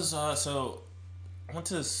 I was I went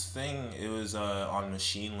to this thing. It was on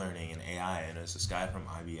machine learning and AI, and it was this guy from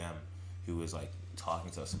IBM who was like talking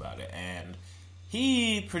to us about it, and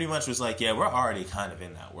he pretty much was like, "Yeah, we're already kind of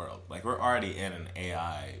in that world. Like, we're already in an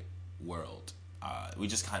AI world. We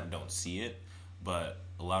just kind of don't see it, but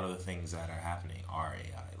a lot of the things that are happening are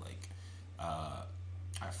AI. Like,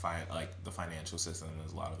 I find like the financial system.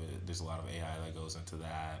 There's a lot of it. There's a lot of AI that goes into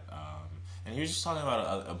that." And he was just talking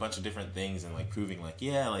about a bunch of different things and like proving like,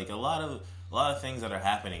 yeah, like a lot of things that are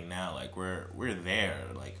happening now, like we're there.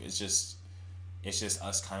 Like it's just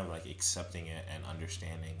us kind of like accepting it and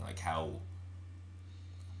understanding like how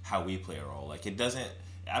we play a role. Like I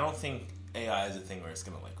don't think AI is a thing where it's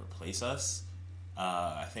gonna like replace us.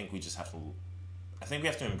 I think we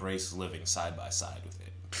have to embrace living side by side with it.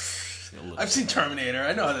 I've seen Terminator.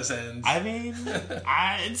 I know how this ends. I mean,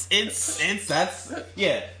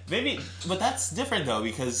 maybe, but that's different though,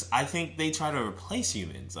 because I think they try to replace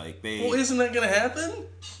humans. Like well, isn't that gonna happen?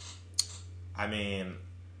 I mean,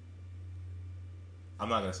 I'm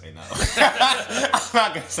not gonna say no. I'm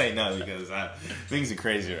not gonna say no because things are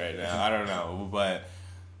crazy right now. I don't know, but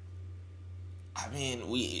I mean,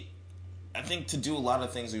 I think to do a lot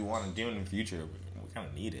of things we want to do in the future, we kind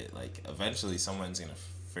of need it. Like eventually, someone's gonna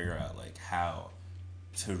figure out like how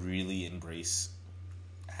to really embrace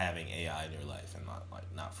having AI in your life and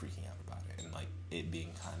not freaking out about it and like it being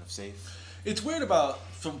kind of safe. It's weird about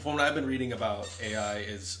from what I've been reading about AI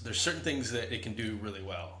is there's certain things that it can do really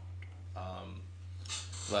well,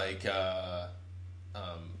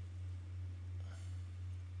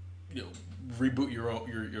 reboot your own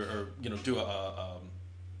or do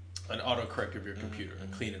an autocorrect of your computer and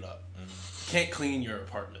clean it up. Can't clean your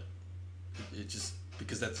apartment. It just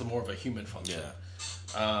because that's more of a human function.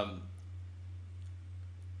 Yeah.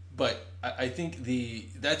 But I think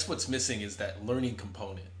that's what's missing is that learning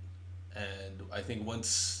component, and I think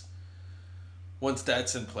once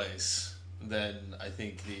that's in place, then I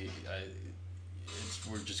think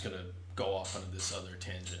we're just gonna go off on this other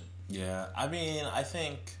tangent. Yeah, I mean, I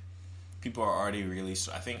think people are already really.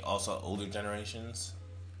 I think also older generations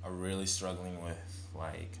are really struggling with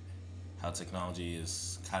like how technology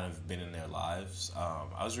has kind of been in their lives.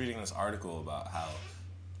 I was reading this article about how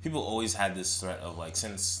people always had this threat of like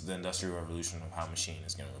since the Industrial Revolution of how machine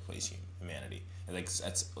is going to replace humanity. And, like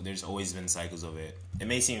there's always been cycles of it. It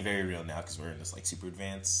may seem very real now because we're in this like super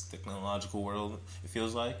advanced technological world. It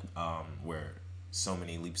feels like where so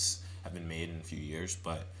many leaps have been made in a few years,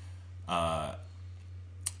 but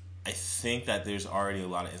I think that there's already a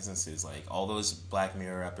lot of instances, like all those Black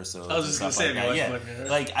Mirror episodes. I was just gonna say, like Black Mirror.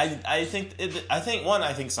 Like I think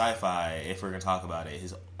sci-fi, if we're gonna talk about it,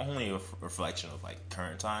 is only a reflection of like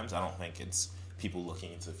current times. I don't think it's people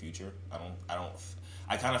looking into the future.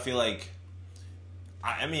 I kind of feel like,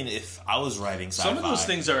 I mean, if I was writing sci-fi, some of those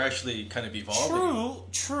things are actually kind of evolving.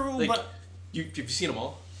 True, like, but have you seen them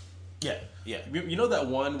all? Yeah. You know that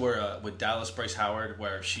one where with Dallas Bryce Howard,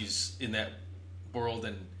 where she's in that world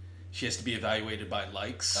and she has to be evaluated by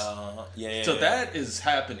likes. So that is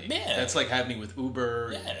happening. Yeah. That's like happening with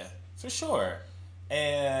Uber. Yeah, for sure.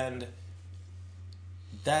 And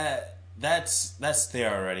that's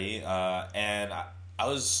there already. And I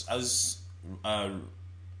was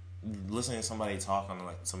listening to somebody talk on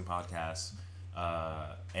like some podcast,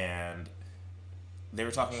 and they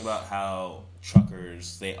were talking about how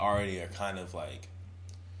truckers, they already are kind of like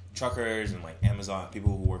truckers and like Amazon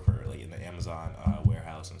people who work for like in the Amazon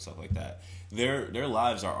warehouse and stuff like that. Their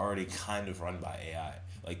lives are already kind of run by AI.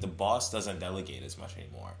 Like the boss doesn't delegate as much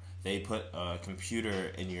anymore. They put a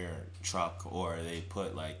computer in your truck, or they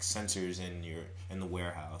put like sensors in the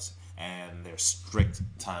warehouse, and there's strict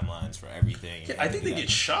timelines for everything. Yeah, I think they get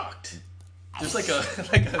shocked. There's like a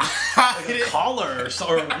collar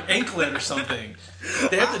or anklet or something.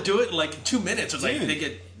 They have to do it in like 2 minutes. Or like Dude, they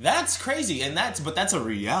get. That's crazy, and that's a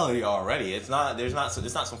reality already. It's not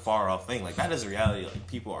some far off thing. Like that is a reality like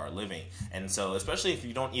people are living, and so especially if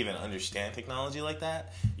you don't even understand technology like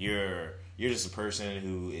that, you're just a person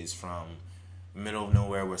who is from middle of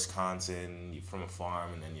nowhere, Wisconsin, from a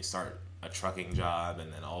farm, and then you start a trucking job,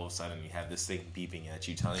 and then all of a sudden you have this thing beeping at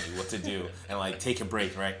you, telling you what to do, and like take a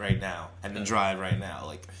break right now, and then drive right now.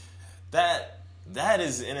 Like that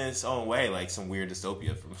is in its own way like some weird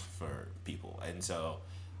dystopia for people, and so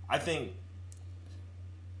I think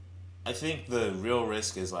the real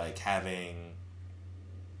risk is like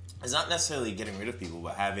it's not necessarily getting rid of people,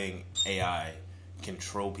 but having AI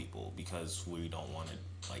control people because we don't want to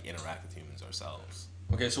like interact with humans ourselves.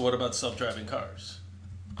 Okay, so what about self-driving cars?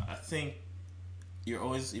 I think you're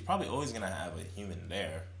probably always gonna have a human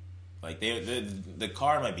there. Like the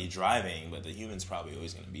car might be driving, but the human's probably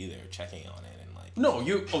always gonna be there checking on it and like. No,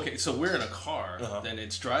 okay. So we're in a car, then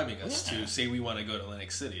it's driving us to say we want to go to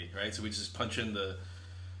Atlantic City, right? So we just punch in the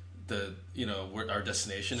our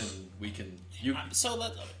destination, and we can. You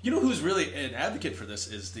know who's really an advocate for this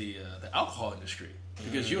is the alcohol industry,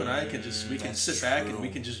 because you and I can sit back and we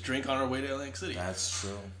can just drink on our way to Atlantic City. That's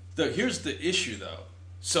true. Here's the issue though.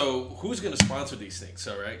 So who's going to sponsor these things?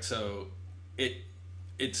 So right, so it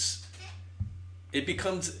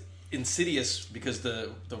becomes insidious because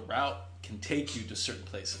the route can take you to certain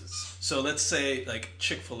places. So let's say like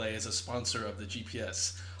Chick-fil-A is a sponsor of the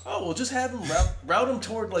GPS. Oh, we'll just have them route them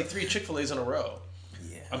toward like 3 Chick-fil-A's in a row.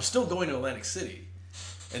 Yeah. I'm still going to Atlantic City,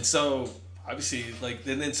 and so obviously like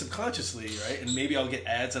then subconsciously, right, and maybe I'll get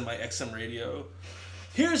ads on my XM radio.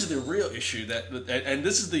 Here's the real issue and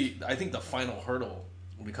this is I think the final hurdle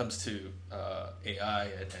when it comes to AI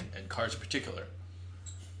and cars in particular.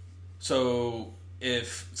 So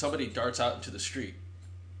if somebody darts out into the street,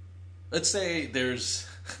 let's say there's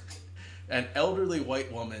an elderly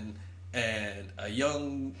white woman and a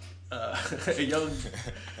young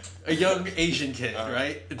Asian kid,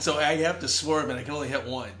 right? And so I have to swerve and I can only hit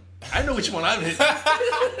one. I know which one I'm hitting.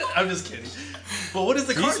 I'm just kidding. But what does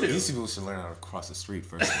the car do? These people should learn how to cross the street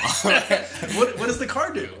first of all. What does the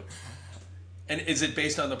car do? And is it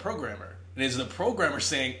based on the programmer? And is the programmer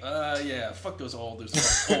saying, yeah, fuck those old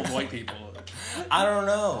white people? I don't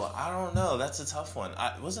know. That's a tough one.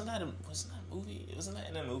 Wasn't that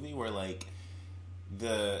in a movie where like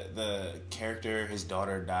the character, his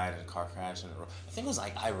daughter died in a car crash, and I think it was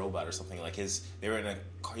like iRobot or something. Like he's in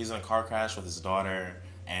a car crash with his daughter,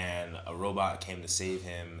 and a robot came to save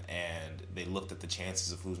him, and they looked at the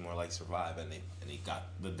chances of who's more likely to survive, and they got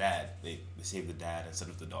the dad. They saved the dad instead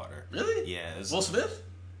of the daughter. Really? Yeah. Will Smith?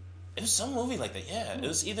 It was some movie like that. Yeah, it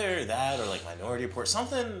was either that or like Minority Report.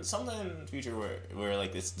 Something in the future where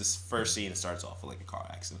like this first scene starts off with like a car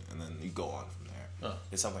accident, and then you go on from there.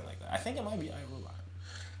 It's something like that. I think it might be iRobot.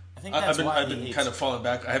 I think that's I've been kind of falling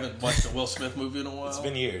back. I haven't watched a Will Smith movie in a while. It's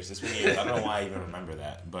been years. I don't know why I even remember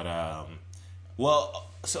that. But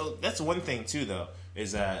so that's one thing too, though,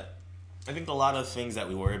 is that I think a lot of things that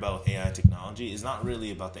we worry about with AI technology is not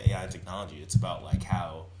really about the AI technology. It's about like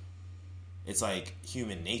how it's like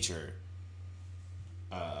human nature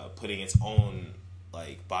putting its own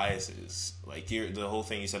like biases. Like the whole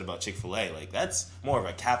thing you said about Chick-fil-A, like that's more of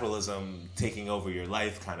a capitalism taking over your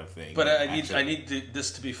life kind of thing. But I need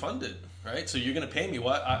this to be funded, right? So you're going to pay me.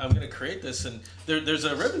 I'm going to create this, and there's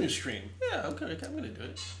a revenue stream. Yeah, I'm going to do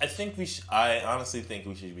it. I honestly think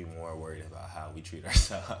we should be more worried about how we treat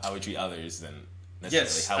ourselves, how we treat others, than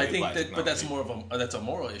necessarily how we apply technology. But that's more of that's a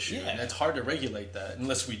moral issue, and it's hard to regulate that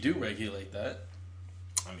unless we do regulate that.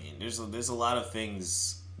 I mean, there's a lot of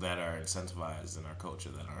things that are incentivized in our culture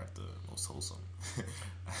that aren't the most wholesome.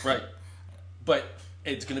 Right. But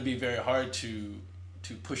it's going to be very hard to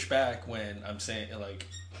push back when I'm saying like,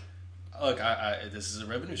 look, this is a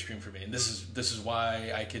revenue stream for me, and this is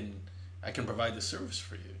why I can provide this service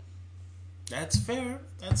for you. That's fair.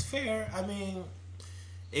 I mean,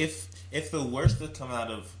 if the worst that come out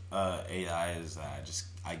of AI is that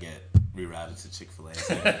I get rerouted to Chick-fil-A,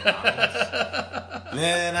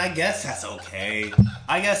 then I guess that's okay.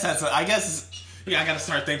 I gotta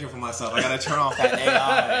start thinking for myself. I gotta turn off that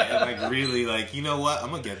AI and like really like, you know what? I'm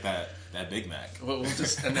gonna get that that Big Mac. We'll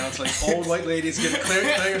just announce like old white ladies get clear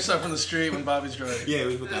yourself from the street when Bobby's driving. Yeah,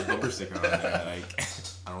 we put that bumper sticker on there, like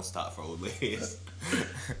I don't stop for old ladies,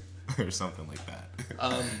 or something like that.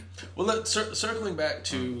 Well, circling back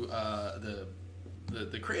to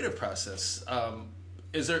the creative process, are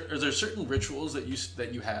there certain rituals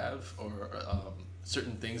that you have, or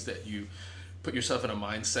certain things that you put yourself in a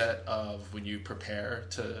mindset of when you prepare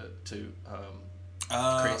to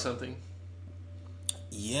create something?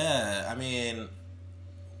 Yeah, I mean,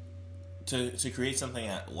 to create something,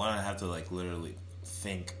 I have to like literally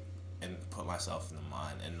think and put myself in the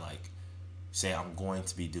mind and like say I'm going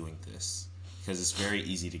to be doing this, because it's very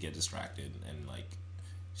easy to get distracted, and like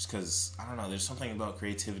just because I don't know, there's something about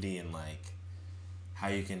creativity and like how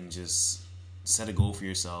you can just set a goal for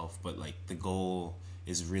yourself, but like the goal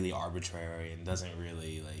is really arbitrary and doesn't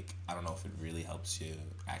really like, I don't know if it really helps you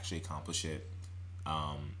actually accomplish it.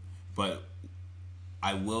 But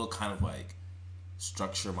I will kind of like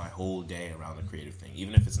structure my whole day around the creative thing.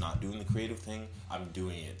 Even if it's not doing the creative thing, I'm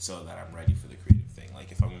doing it so that I'm ready for the creative thing.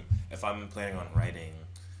 Like if I'm planning on writing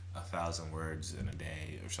 1,000 words in a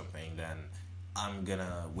day or something, then I'm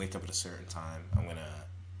gonna wake up at a certain time. I'm gonna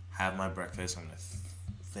have my breakfast. I'm gonna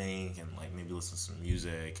think and like maybe listen to some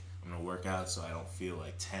music. I'm gonna work out so I don't feel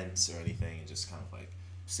like tense or anything, and just kind of like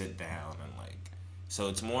sit down and like. So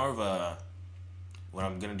it's more of a, when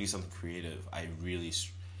I'm gonna do something creative, I really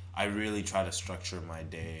try to structure my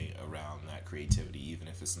day around that creativity, even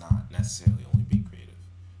if it's not necessarily only being creative.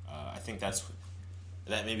 I think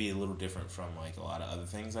that may be a little different from like a lot of other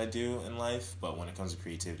things I do in life, but when it comes to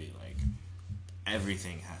creativity, like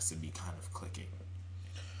everything has to be kind of clicking.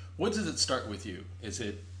 What does it start with you? Is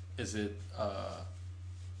it the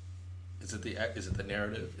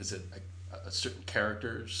narrative? Is it a certain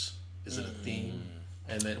characters? Is it a theme?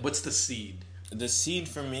 And then what's the seed? The seed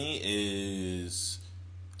for me is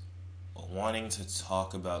wanting to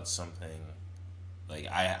talk about something. Like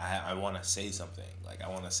I want to say something. Like I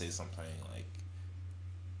want to say something like.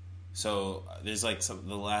 So there's like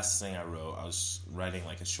the last thing I wrote, I was writing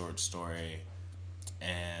like a short story,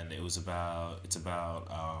 and it's about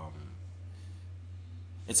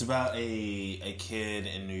a kid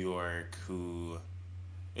in New York who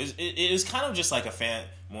it is kind of just like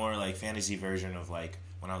more like fantasy version of like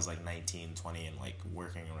when I was like 19, 20 and like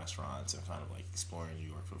working in restaurants and kind of like exploring New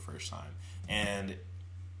York for the first time. And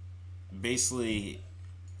basically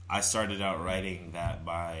I started out writing that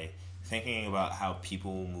by thinking about how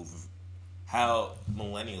people how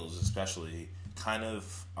millennials especially kind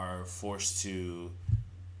of are forced to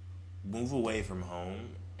move away from home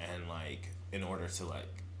and like in order to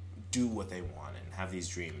like do what they want and have these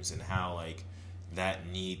dreams, and how like that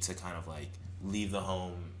need to kind of like leave the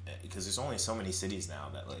home, because there's only so many cities now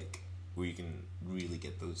that like where you can really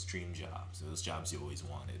get those dream jobs, those jobs you always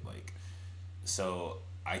wanted. Like, so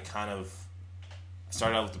I kind of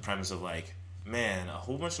started out with the premise of like, man, a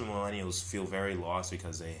whole bunch of millennials feel very lost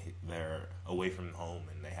because they're away from home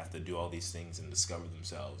and they have to do all these things and discover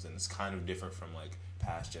themselves, and it's kind of different from like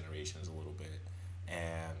past generations a little bit.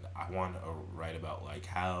 And I want to write about like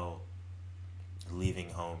how leaving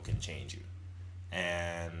home can change you,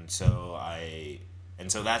 and so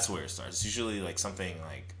that's where it starts. It's usually like something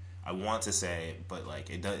like I want to say, but like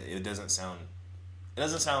it doesn't sound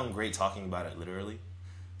great talking about it literally.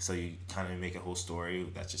 So you kind of make a whole story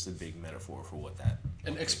that's just a big metaphor for what that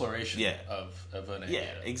an exploration of an idea.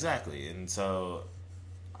 Yeah, exactly. And so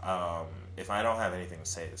if I don't have anything to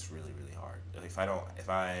say, it's really really hard. If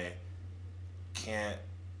I can't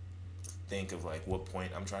think of like what point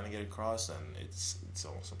I'm trying to get across, then it's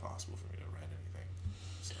almost impossible for me to write anything.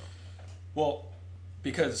 So, well,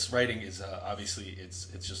 because writing is obviously it's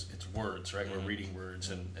words, right? Mm-hmm. We're reading words,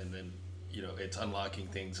 and then it's unlocking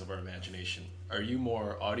things of our imagination. Are you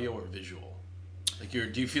more audio or visual? Like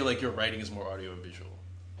do you feel like your writing is more audio or visual?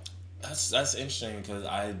 That's interesting, because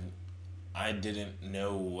I didn't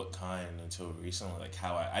know what kind until recently. Like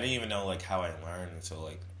how I didn't even know like how I learned until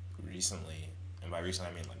like recently. And by recently,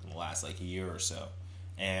 I mean like in the last like year or so.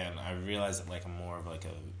 And I realized that like I'm more of like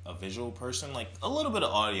a visual person, like a little bit of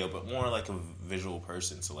audio, but more like a visual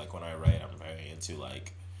person. So like when I write, I'm very into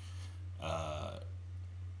like,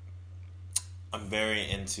 I'm very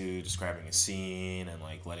into describing a scene and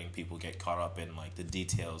like letting people get caught up in like the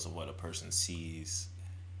details of what a person sees,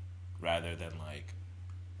 rather than like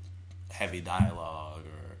heavy dialogue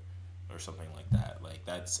or something like that. Like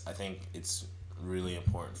I think it's really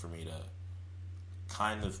important for me to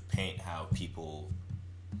kind of paint how people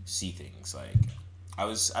see things. Like I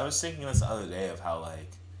was thinking this the other day of how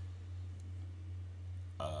like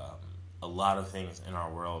a lot of things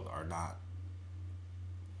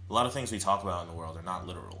we talk about in the world are not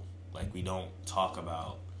literal. Like we don't talk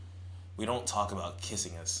about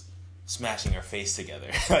kissing us, smashing our face together.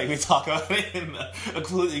 Like we talk about it in a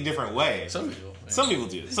completely different way. Some people. Some people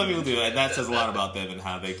do, and that says a lot about them and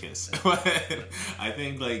how they kiss. But I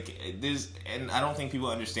think like and I don't think people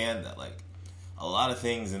understand that like a lot of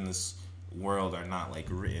things in this world are not like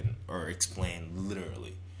written or explained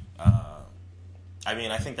literally. I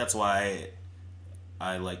mean, I think that's why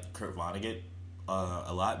I like Kurt Vonnegut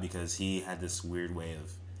a lot, because he had this weird way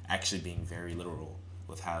of actually being very literal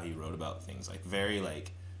with how he wrote about things. Like very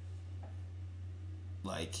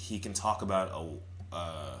like he can talk about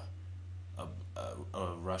a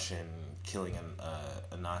Russian killing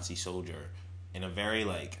a Nazi soldier in a very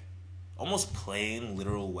like almost plain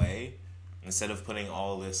literal way, instead of putting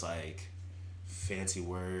all this like fancy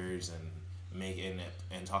words and making it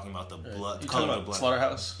and talking about the blood. You talking about blood.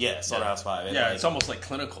 Slaughterhouse? Yeah, Slaughterhouse 5. And yeah, like, it's almost like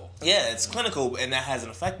clinical. Yeah, it's clinical, and that has an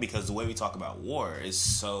effect because the way we talk about war is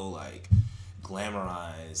so like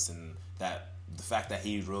glamorized, and that the fact that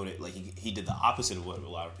he wrote it like he did the opposite of what a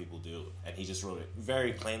lot of people do, and he just wrote it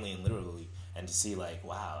very plainly and literally, and to see like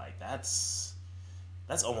wow, like that's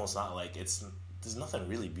almost not like there's nothing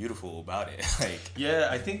really beautiful about it. Like yeah,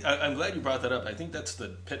 I think I'm glad you brought that up. I think that's the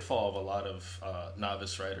pitfall of a lot of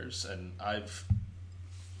novice writers, and I've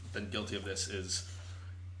been guilty of this. Is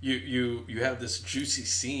you have this juicy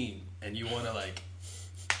scene and you want to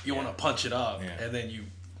want to punch it up, and then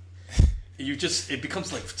you just it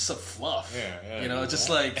becomes like some fluff. Just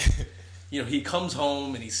like he comes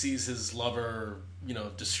home and he sees his lover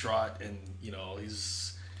distraught, and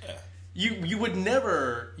he's. You would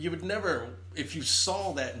never if you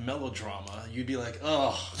saw that melodrama, you'd be like,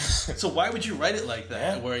 oh, so why would you write it like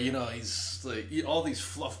that? Where he's like all these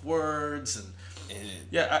fluff words and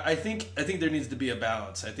I think there needs to be a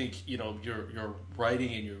balance. I think you're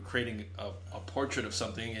writing and you're creating a portrait of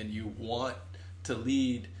something, and you want to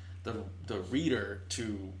lead the reader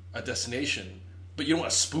to a destination. But you don't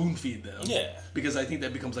want to spoon feed them. Yeah. Because I think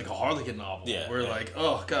that becomes like a Harlequin novel. Yeah. Where like,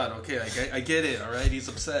 oh God, okay, I get it, all right, he's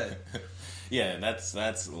upset. Yeah, that's.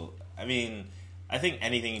 I mean, I think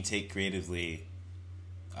anything you take creatively,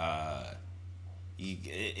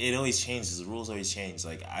 it always changes. The rules always change.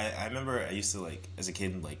 Like I remember I used to like as a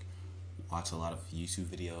kid like watch a lot of YouTube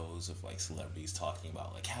videos of like celebrities talking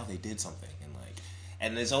about like how they did something,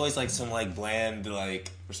 and there's always like some like bland like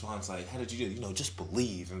response like, how did you do it? Just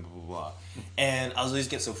believe and blah blah blah. And I was always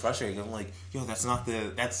get so frustrated. I'm like, that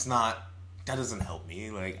doesn't help me.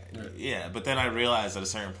 Like but then I realized at a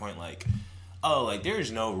certain point like, oh, like there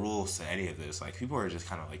is no rules to any of this. Like people are just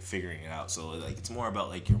kind of like figuring it out. So like it's more about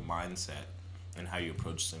like your mindset and how you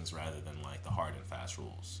approach things rather than like the hard and fast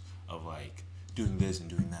rules of like doing this and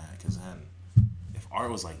doing that. Because then if art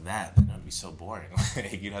was like that, then it would be so boring.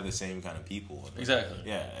 Like you'd have the same kind of people. And, exactly.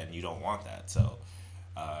 Yeah, and you don't want that. So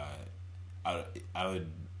I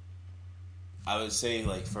would say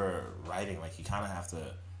like for writing, like you kind of have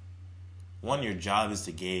to. One, your job is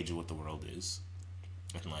to gauge what the world is,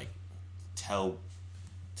 and like tell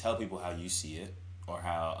people how you see it or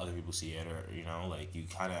how other people see it, or like you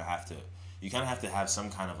kind of have to have some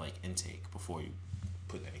kind of like intake before you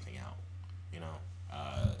put anything out,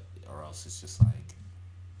 or else it's just like,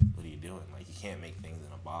 what are you doing? Like you can't make things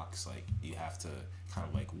in a box. Like you have to kind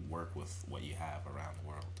of like work with what you have around the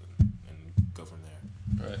world and go from there.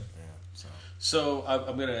 Right. Yeah. So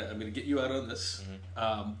I'm gonna get you out on this.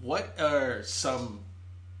 Mm-hmm. What are some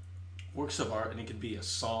works of art, and it could be a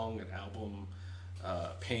song, an album,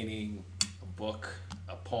 painting, a book,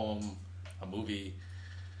 a poem, a movie,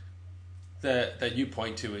 that you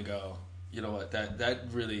point to and go, you know what, that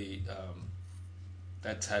really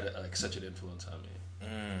that's had like such an influence on me.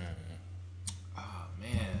 Oh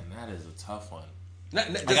man, that is a tough one.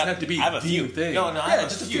 Doesn't have to be I have a few thing. No, I have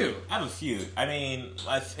just a few. I have a few. I mean,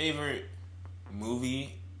 my favorite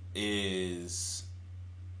movie is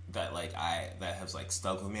that that has like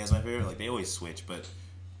stuck with me as my favorite. Like they always switch, but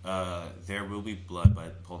There Will Be Blood by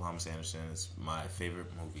Paul Thomas Anderson is my favorite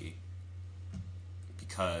movie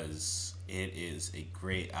because it is a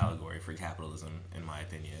great allegory for capitalism, in my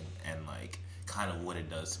opinion, and like kind of what it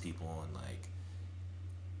does to people, and like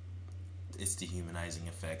its dehumanizing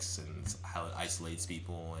effects and how it isolates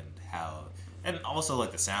people, and also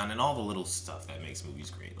like the sound and all the little stuff that makes movies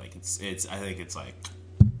great. Like it's I think it's like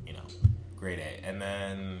grade A. And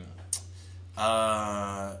then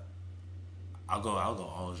I'll go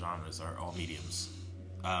all genres or all mediums.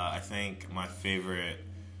 I think my favorite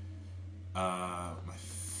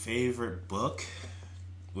book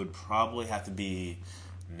would probably have to be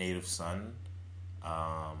Native Son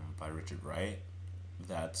by Richard Wright.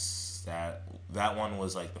 That one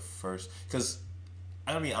was like the first, because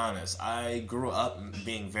I'm gonna be honest. I grew up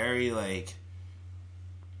being very like,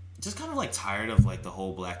 just kind of like tired of like the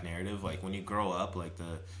whole black narrative. Like when you grow up, like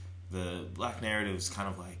the black narrative is kind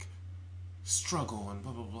of like struggle and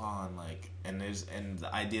blah blah blah, and like and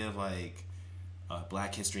the idea of like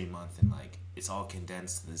Black History Month and like it's all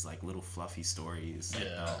condensed to these like little fluffy stories.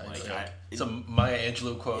 Some Maya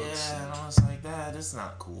Angelou quotes. Yeah, and I was like, that's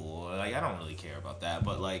not cool. Like I don't really care about that.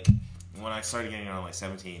 But like when I started getting around like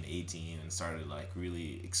 17, 18 and started like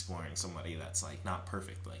really exploring somebody that's like not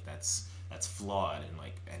perfect, like that's flawed, and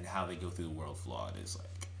like and how they go through the world flawed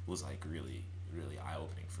was really really eye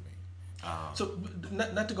opening for me. So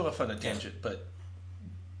not to go off on a tangent, but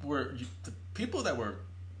were the people that were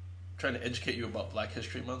trying to educate you about Black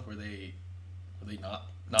History Month, were they not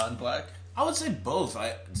non-black? I would say both.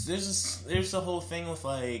 There's the whole thing with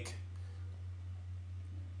like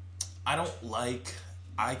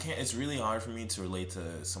it's really hard for me to relate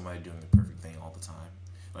to somebody doing the perfect thing all the time.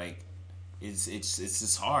 Like it's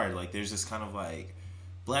just hard. Like there's this kind of like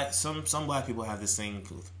some black people have this thing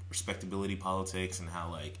with respectability politics and how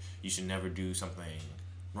like you should never do something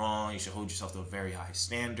wrong. You should hold yourself to a very high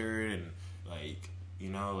standard, and like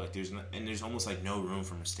like there's almost like no room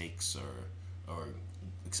for mistakes or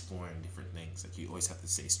exploring different things. Like you always have to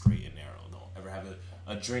stay straight and narrow. Don't ever have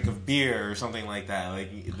a drink of beer or something like that.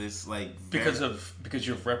 Like this like because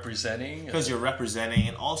you're representing. Because you're representing,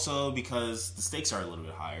 and also because the stakes are a little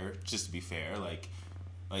bit higher. Just to be fair, like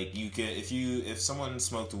you could if someone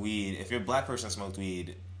smoked weed, if you're a black person that smoked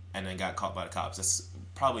weed and then got caught by the cops, that's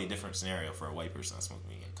probably a different scenario for a white person that smoked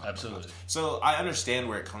weed and got caught by the cops. So I understand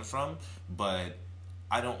where it comes from, but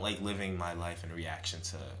I don't like living my life in reaction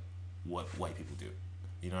to what white people do.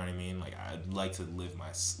 You know what I mean? Like I'd like to live my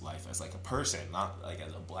life as like a person, not like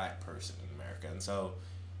as a black person in America. And so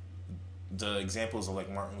the examples of like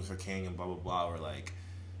Martin Luther King and blah blah blah were like,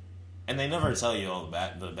 and they never tell you all the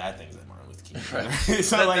bad things that Martin Luther King did. Right.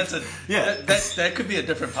 So that could be a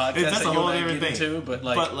different podcast. That's a whole different thing too. But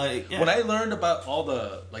when I learned about all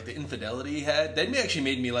the like the infidelity he had, that actually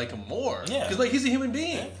made me like him more. Yeah, because like he's a human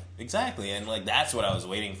being. Yeah, exactly, and like that's what I was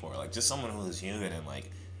waiting for. Like just someone who is human and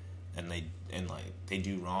like. And they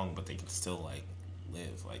do wrong, but they can still like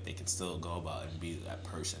live. Like they can still go about and be that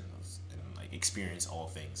person and like experience all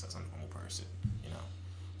things as a normal person,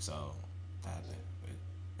 So that,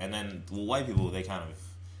 and then white people, they kind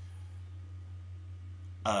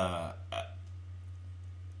of.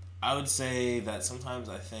 I would say that sometimes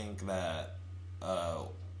I think that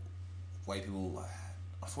white people,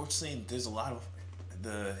 unfortunately, there's a lot of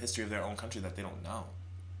the history of their own country that they don't know.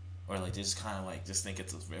 Or like they just kind of like just think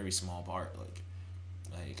it's a very small part. Like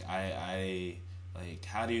I like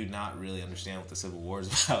how do you not really understand what the Civil War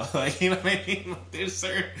is about? Like you know what I mean? Like, there's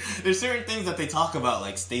certain things that they talk about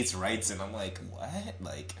like states' rights, and I'm like what?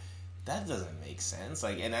 Like that doesn't make sense.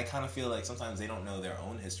 Like and I kind of feel like sometimes they don't know their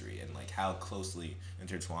own history and like how closely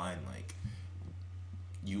intertwined like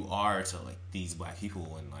you are to like these black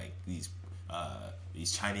people and like these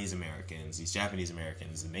Chinese Americans, these Japanese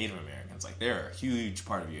Americans, the Native Americans, like they're a huge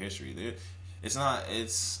part of your history. Isn't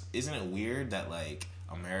it weird that like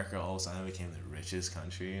America all of a sudden became the richest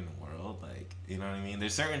country in the world? Like, you know what I mean?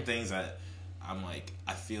 There's certain things that I'm like,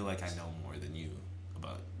 I feel like I know more than you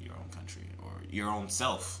about your own country or your own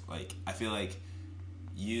self. Like, I feel like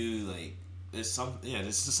you like there's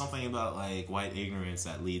just something about like white ignorance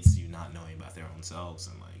that leads to you not knowing about their own selves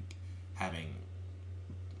and like having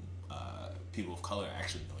people of color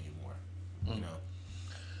actually know you more,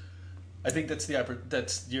 I think that's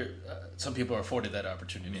some people are afforded that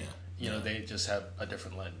opportunity. Yeah. They just have a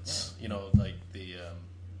different lens. Yeah. Like the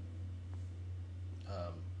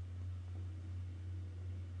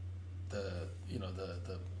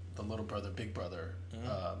little brother, big brother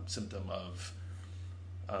symptom of.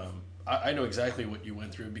 I know exactly what you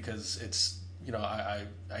went through because it's.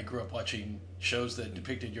 I grew up watching shows that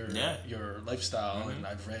depicted your lifestyle, and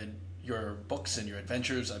I've read your books and your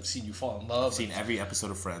adventures. I've seen you fall in love. I've seen every episode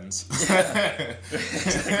of Friends. Yeah,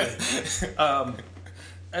 exactly.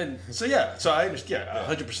 And so I understand.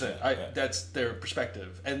 100%. That's their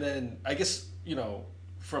perspective. And then I guess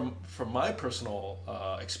from my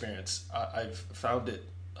personal experience, I've found it.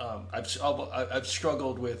 I've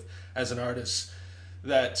struggled with as an artist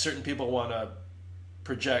that certain people want to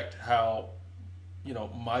project how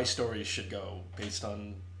my stories should go based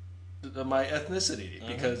on my ethnicity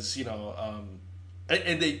because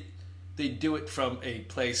and they do it from a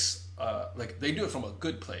place like they do it from a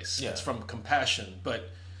good place. Yeah. It's from compassion, but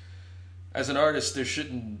as an artist there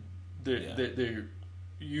shouldn't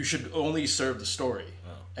you should only serve the story.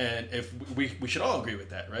 And if we should all agree with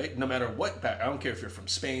that, right? No matter what I don't care if you're from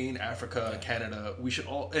Spain, Africa, Canada, we should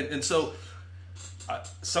all and so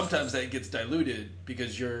sometimes that gets diluted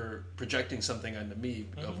because you're projecting something onto me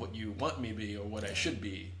of what you want me to be or what I should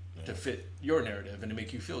be to fit your narrative and to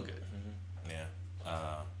make you feel good. Yeah.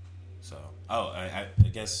 I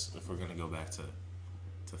guess if we're gonna go back to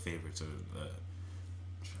favorites,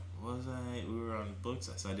 what was I? We were on books.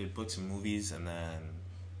 So I did books and movies, and then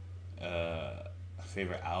a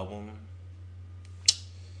favorite album.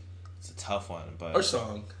 It's a tough one, but Or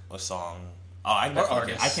song. A song. Oh, I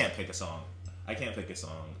can't pick a song.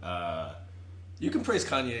 You can praise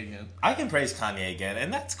Kanye again. I can praise Kanye again,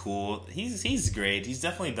 and that's cool. He's great. He's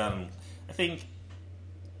definitely done. I think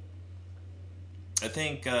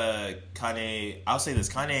Kanye. I'll say this: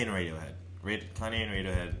 Kanye and Radiohead. Kanye and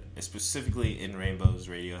Radiohead, specifically In Rainbows,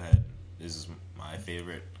 Radiohead is my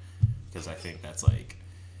favorite because I think that's like.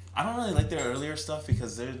 I don't really like their earlier stuff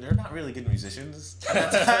because they're not really good musicians.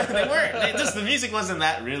 They weren't. The music wasn't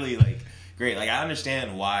that really like great. Like I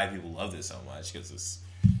understand why people love this so much because it's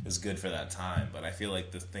good for that time. But I feel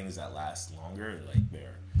like the things that last longer, like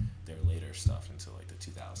their later stuff into like the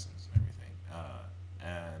 2000s and everything.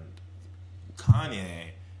 And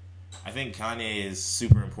Kanye, I think Kanye is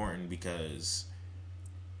super important because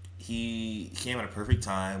he came at a perfect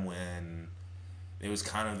time when there was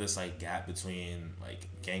kind of this like gap between like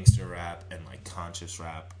gangster rap and like conscious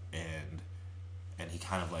rap, and he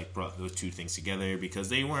kind of like brought those two things together because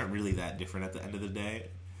they weren't really that different at the end of the day,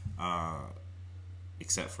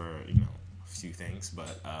 except for a few things.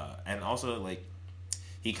 But and also like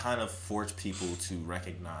he kind of forced people to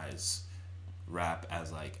recognize rap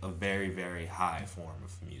as like a very, very high form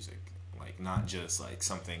of music, like not just like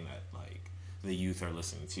something that like the youth are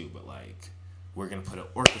listening to, but like we're gonna put an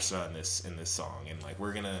orchestra in this song, and like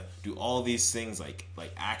we're gonna do all these things like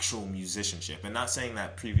actual musicianship. And not saying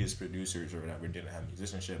that previous producers or whatever didn't have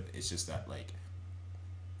musicianship. It's just that like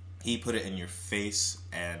he put it in your face,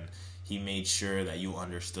 and he made sure that you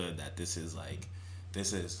understood that this is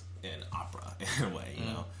an opera in a way, you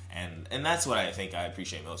know. And that's what I think I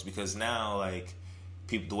appreciate most, because now like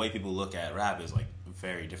the way people look at rap is like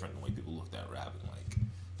very different than the way people looked at rap in like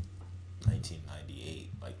 1998.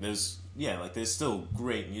 Like there's still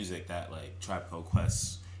great music that like Tribe Called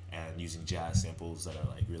Quest and using jazz samples that are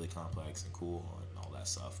like really complex and cool and all that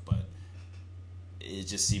stuff, but it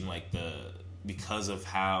just seemed like because of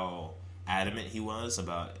how adamant he was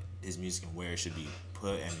about his music and where it should be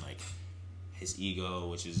put, and like his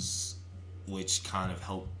ego, which kind of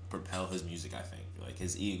helped propel his music. I think like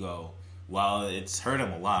his ego, while it's hurt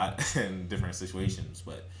him a lot in different situations,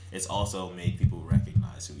 but it's also made people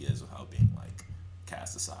recognize who he is without being like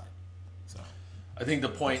cast aside. So I think the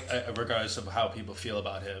point, regardless of how people feel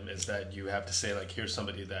about him, is that you have to say like, here's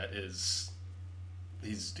somebody that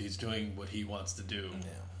he's doing what he wants to do,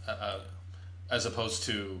 as opposed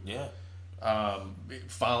to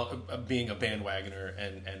being a bandwagoner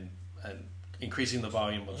and increasing the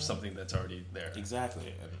volume of something that's already there.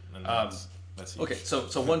 Exactly, and that's huge. Okay.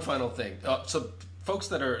 So one final thing. So folks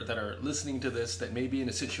that are listening to this that may be in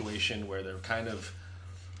a situation where they're kind of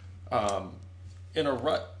in a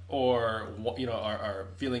rut, or are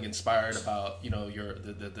feeling inspired about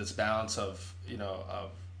this balance of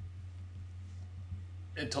of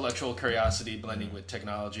intellectual curiosity blending with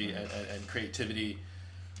technology and creativity,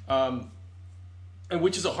 and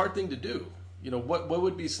which is a hard thing to do. What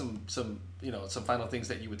would be some final things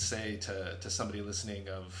that you would say to somebody listening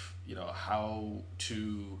of how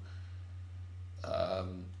to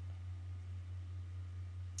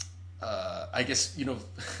I guess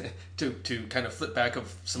to kind of flip back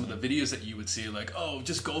of some of the videos that you would see, like, oh,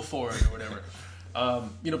 just go for it or whatever.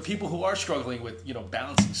 People who are struggling with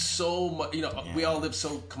balancing so much. We all live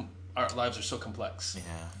our lives are so complex. Yeah.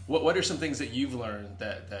 What are some things that you've learned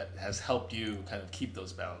that has helped you kind of keep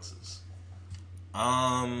those balances?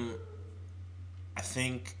 I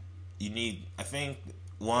think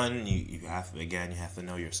one, you have to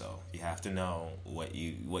know yourself. You have to know what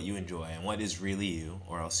you enjoy and what is really you,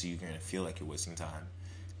 or else you're gonna feel like you're wasting time.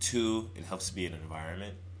 Two, it helps to be in an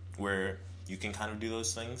environment where you can kind of do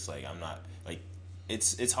those things. Like I'm not like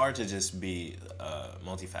it's hard to just be a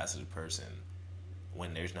multifaceted person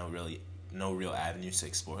when there's no real avenues to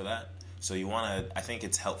explore that. So I think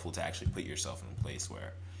it's helpful to actually put yourself in a place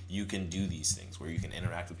where you can do these things, where you can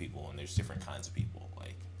interact with people, and there's different kinds of people.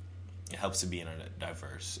 Like it helps to be in a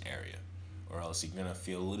diverse area, or else you're gonna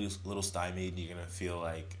feel a little stymied. You're gonna feel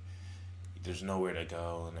like there's nowhere to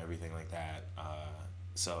go and everything like that.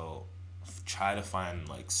 So try to find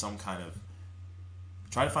some kind of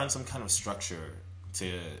structure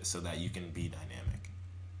so that you can be dynamic.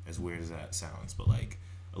 As weird as that sounds, but like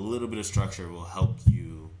a little bit of structure will help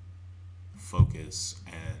you focus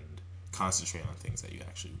and concentrate on things that you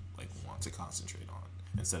actually like want to concentrate on,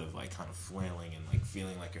 instead of like kind of flailing and like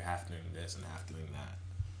feeling like you're half doing this and half doing that.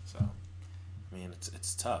 So, I mean,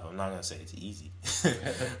 it's tough. I'm not gonna say it's easy,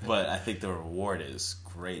 but I think the reward is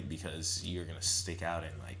great because you're gonna stick out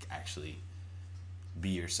and like actually be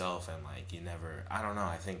yourself, and like you never. I don't know.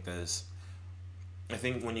 I think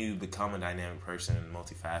when you become a dynamic person and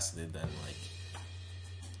multifaceted, then like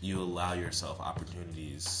you allow yourself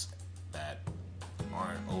opportunities that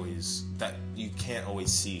aren't always, that you can't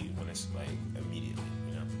always see when it's like immediately,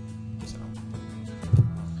 you know. So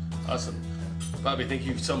awesome, Bobby. Thank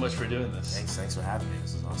you so much for doing this. Thanks for having me.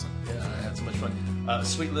 This is awesome. Yeah, I had so much fun.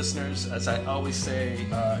 Sweet listeners, as I always say,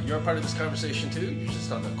 you're a part of this conversation too. You're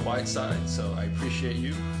just on the quiet side, so I appreciate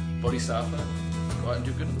you. Bodhisattva, go out and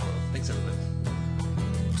do good in the world. Thanks, everybody.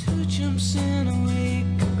 2 jumps in a week,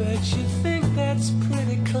 bet you think that's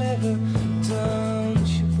pretty clever, don't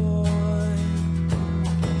you, boy?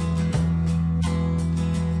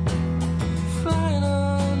 Flying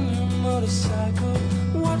on your motorcycle,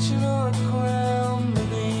 watching all the ground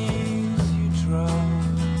beneath you drop.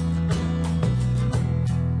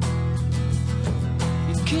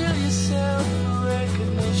 You kill yourself for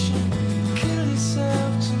recognition, kill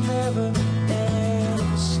yourself to never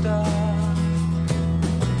ever stop.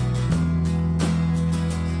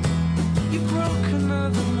 You broke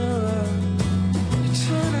another mirror, you're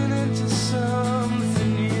turning into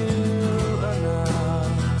something you are not.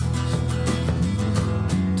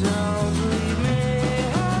 Don't leave me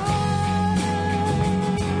high,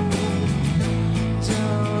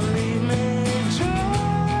 don't leave me dry,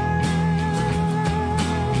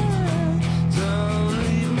 don't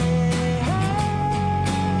leave me high,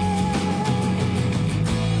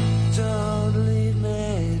 don't leave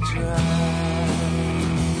me dry.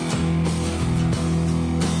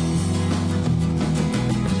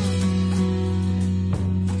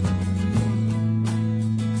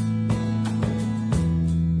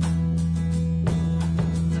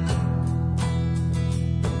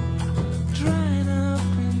 Drying up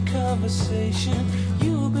in conversation,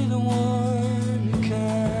 you'll be the one who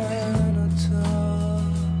cannot talk.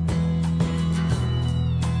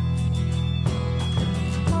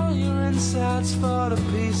 All your insides fall to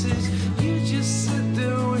pieces, you just sit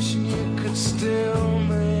there wishing you could still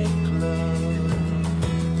make love.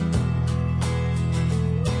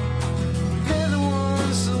 They're the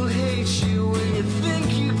ones who hate you when you think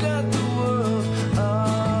you got the world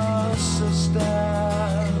all sussed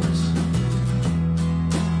out.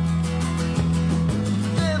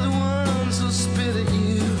 They're the ones who spit at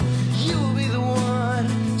you, you'll be the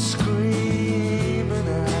one screaming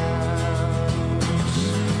out.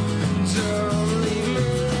 Don't leave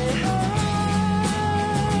me high,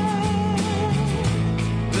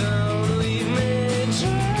 don't leave me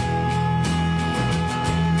dry,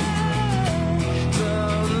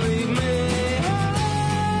 don't leave me high,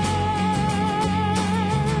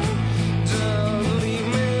 don't leave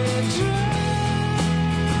me dry.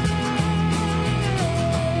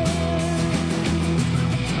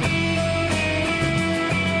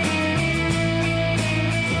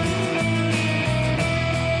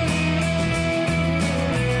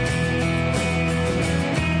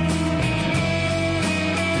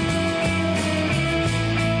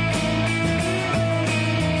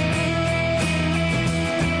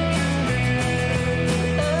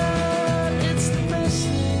 It's the best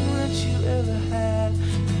thing that you ever had,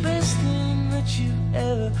 the best thing that you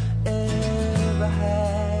ever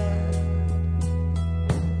had.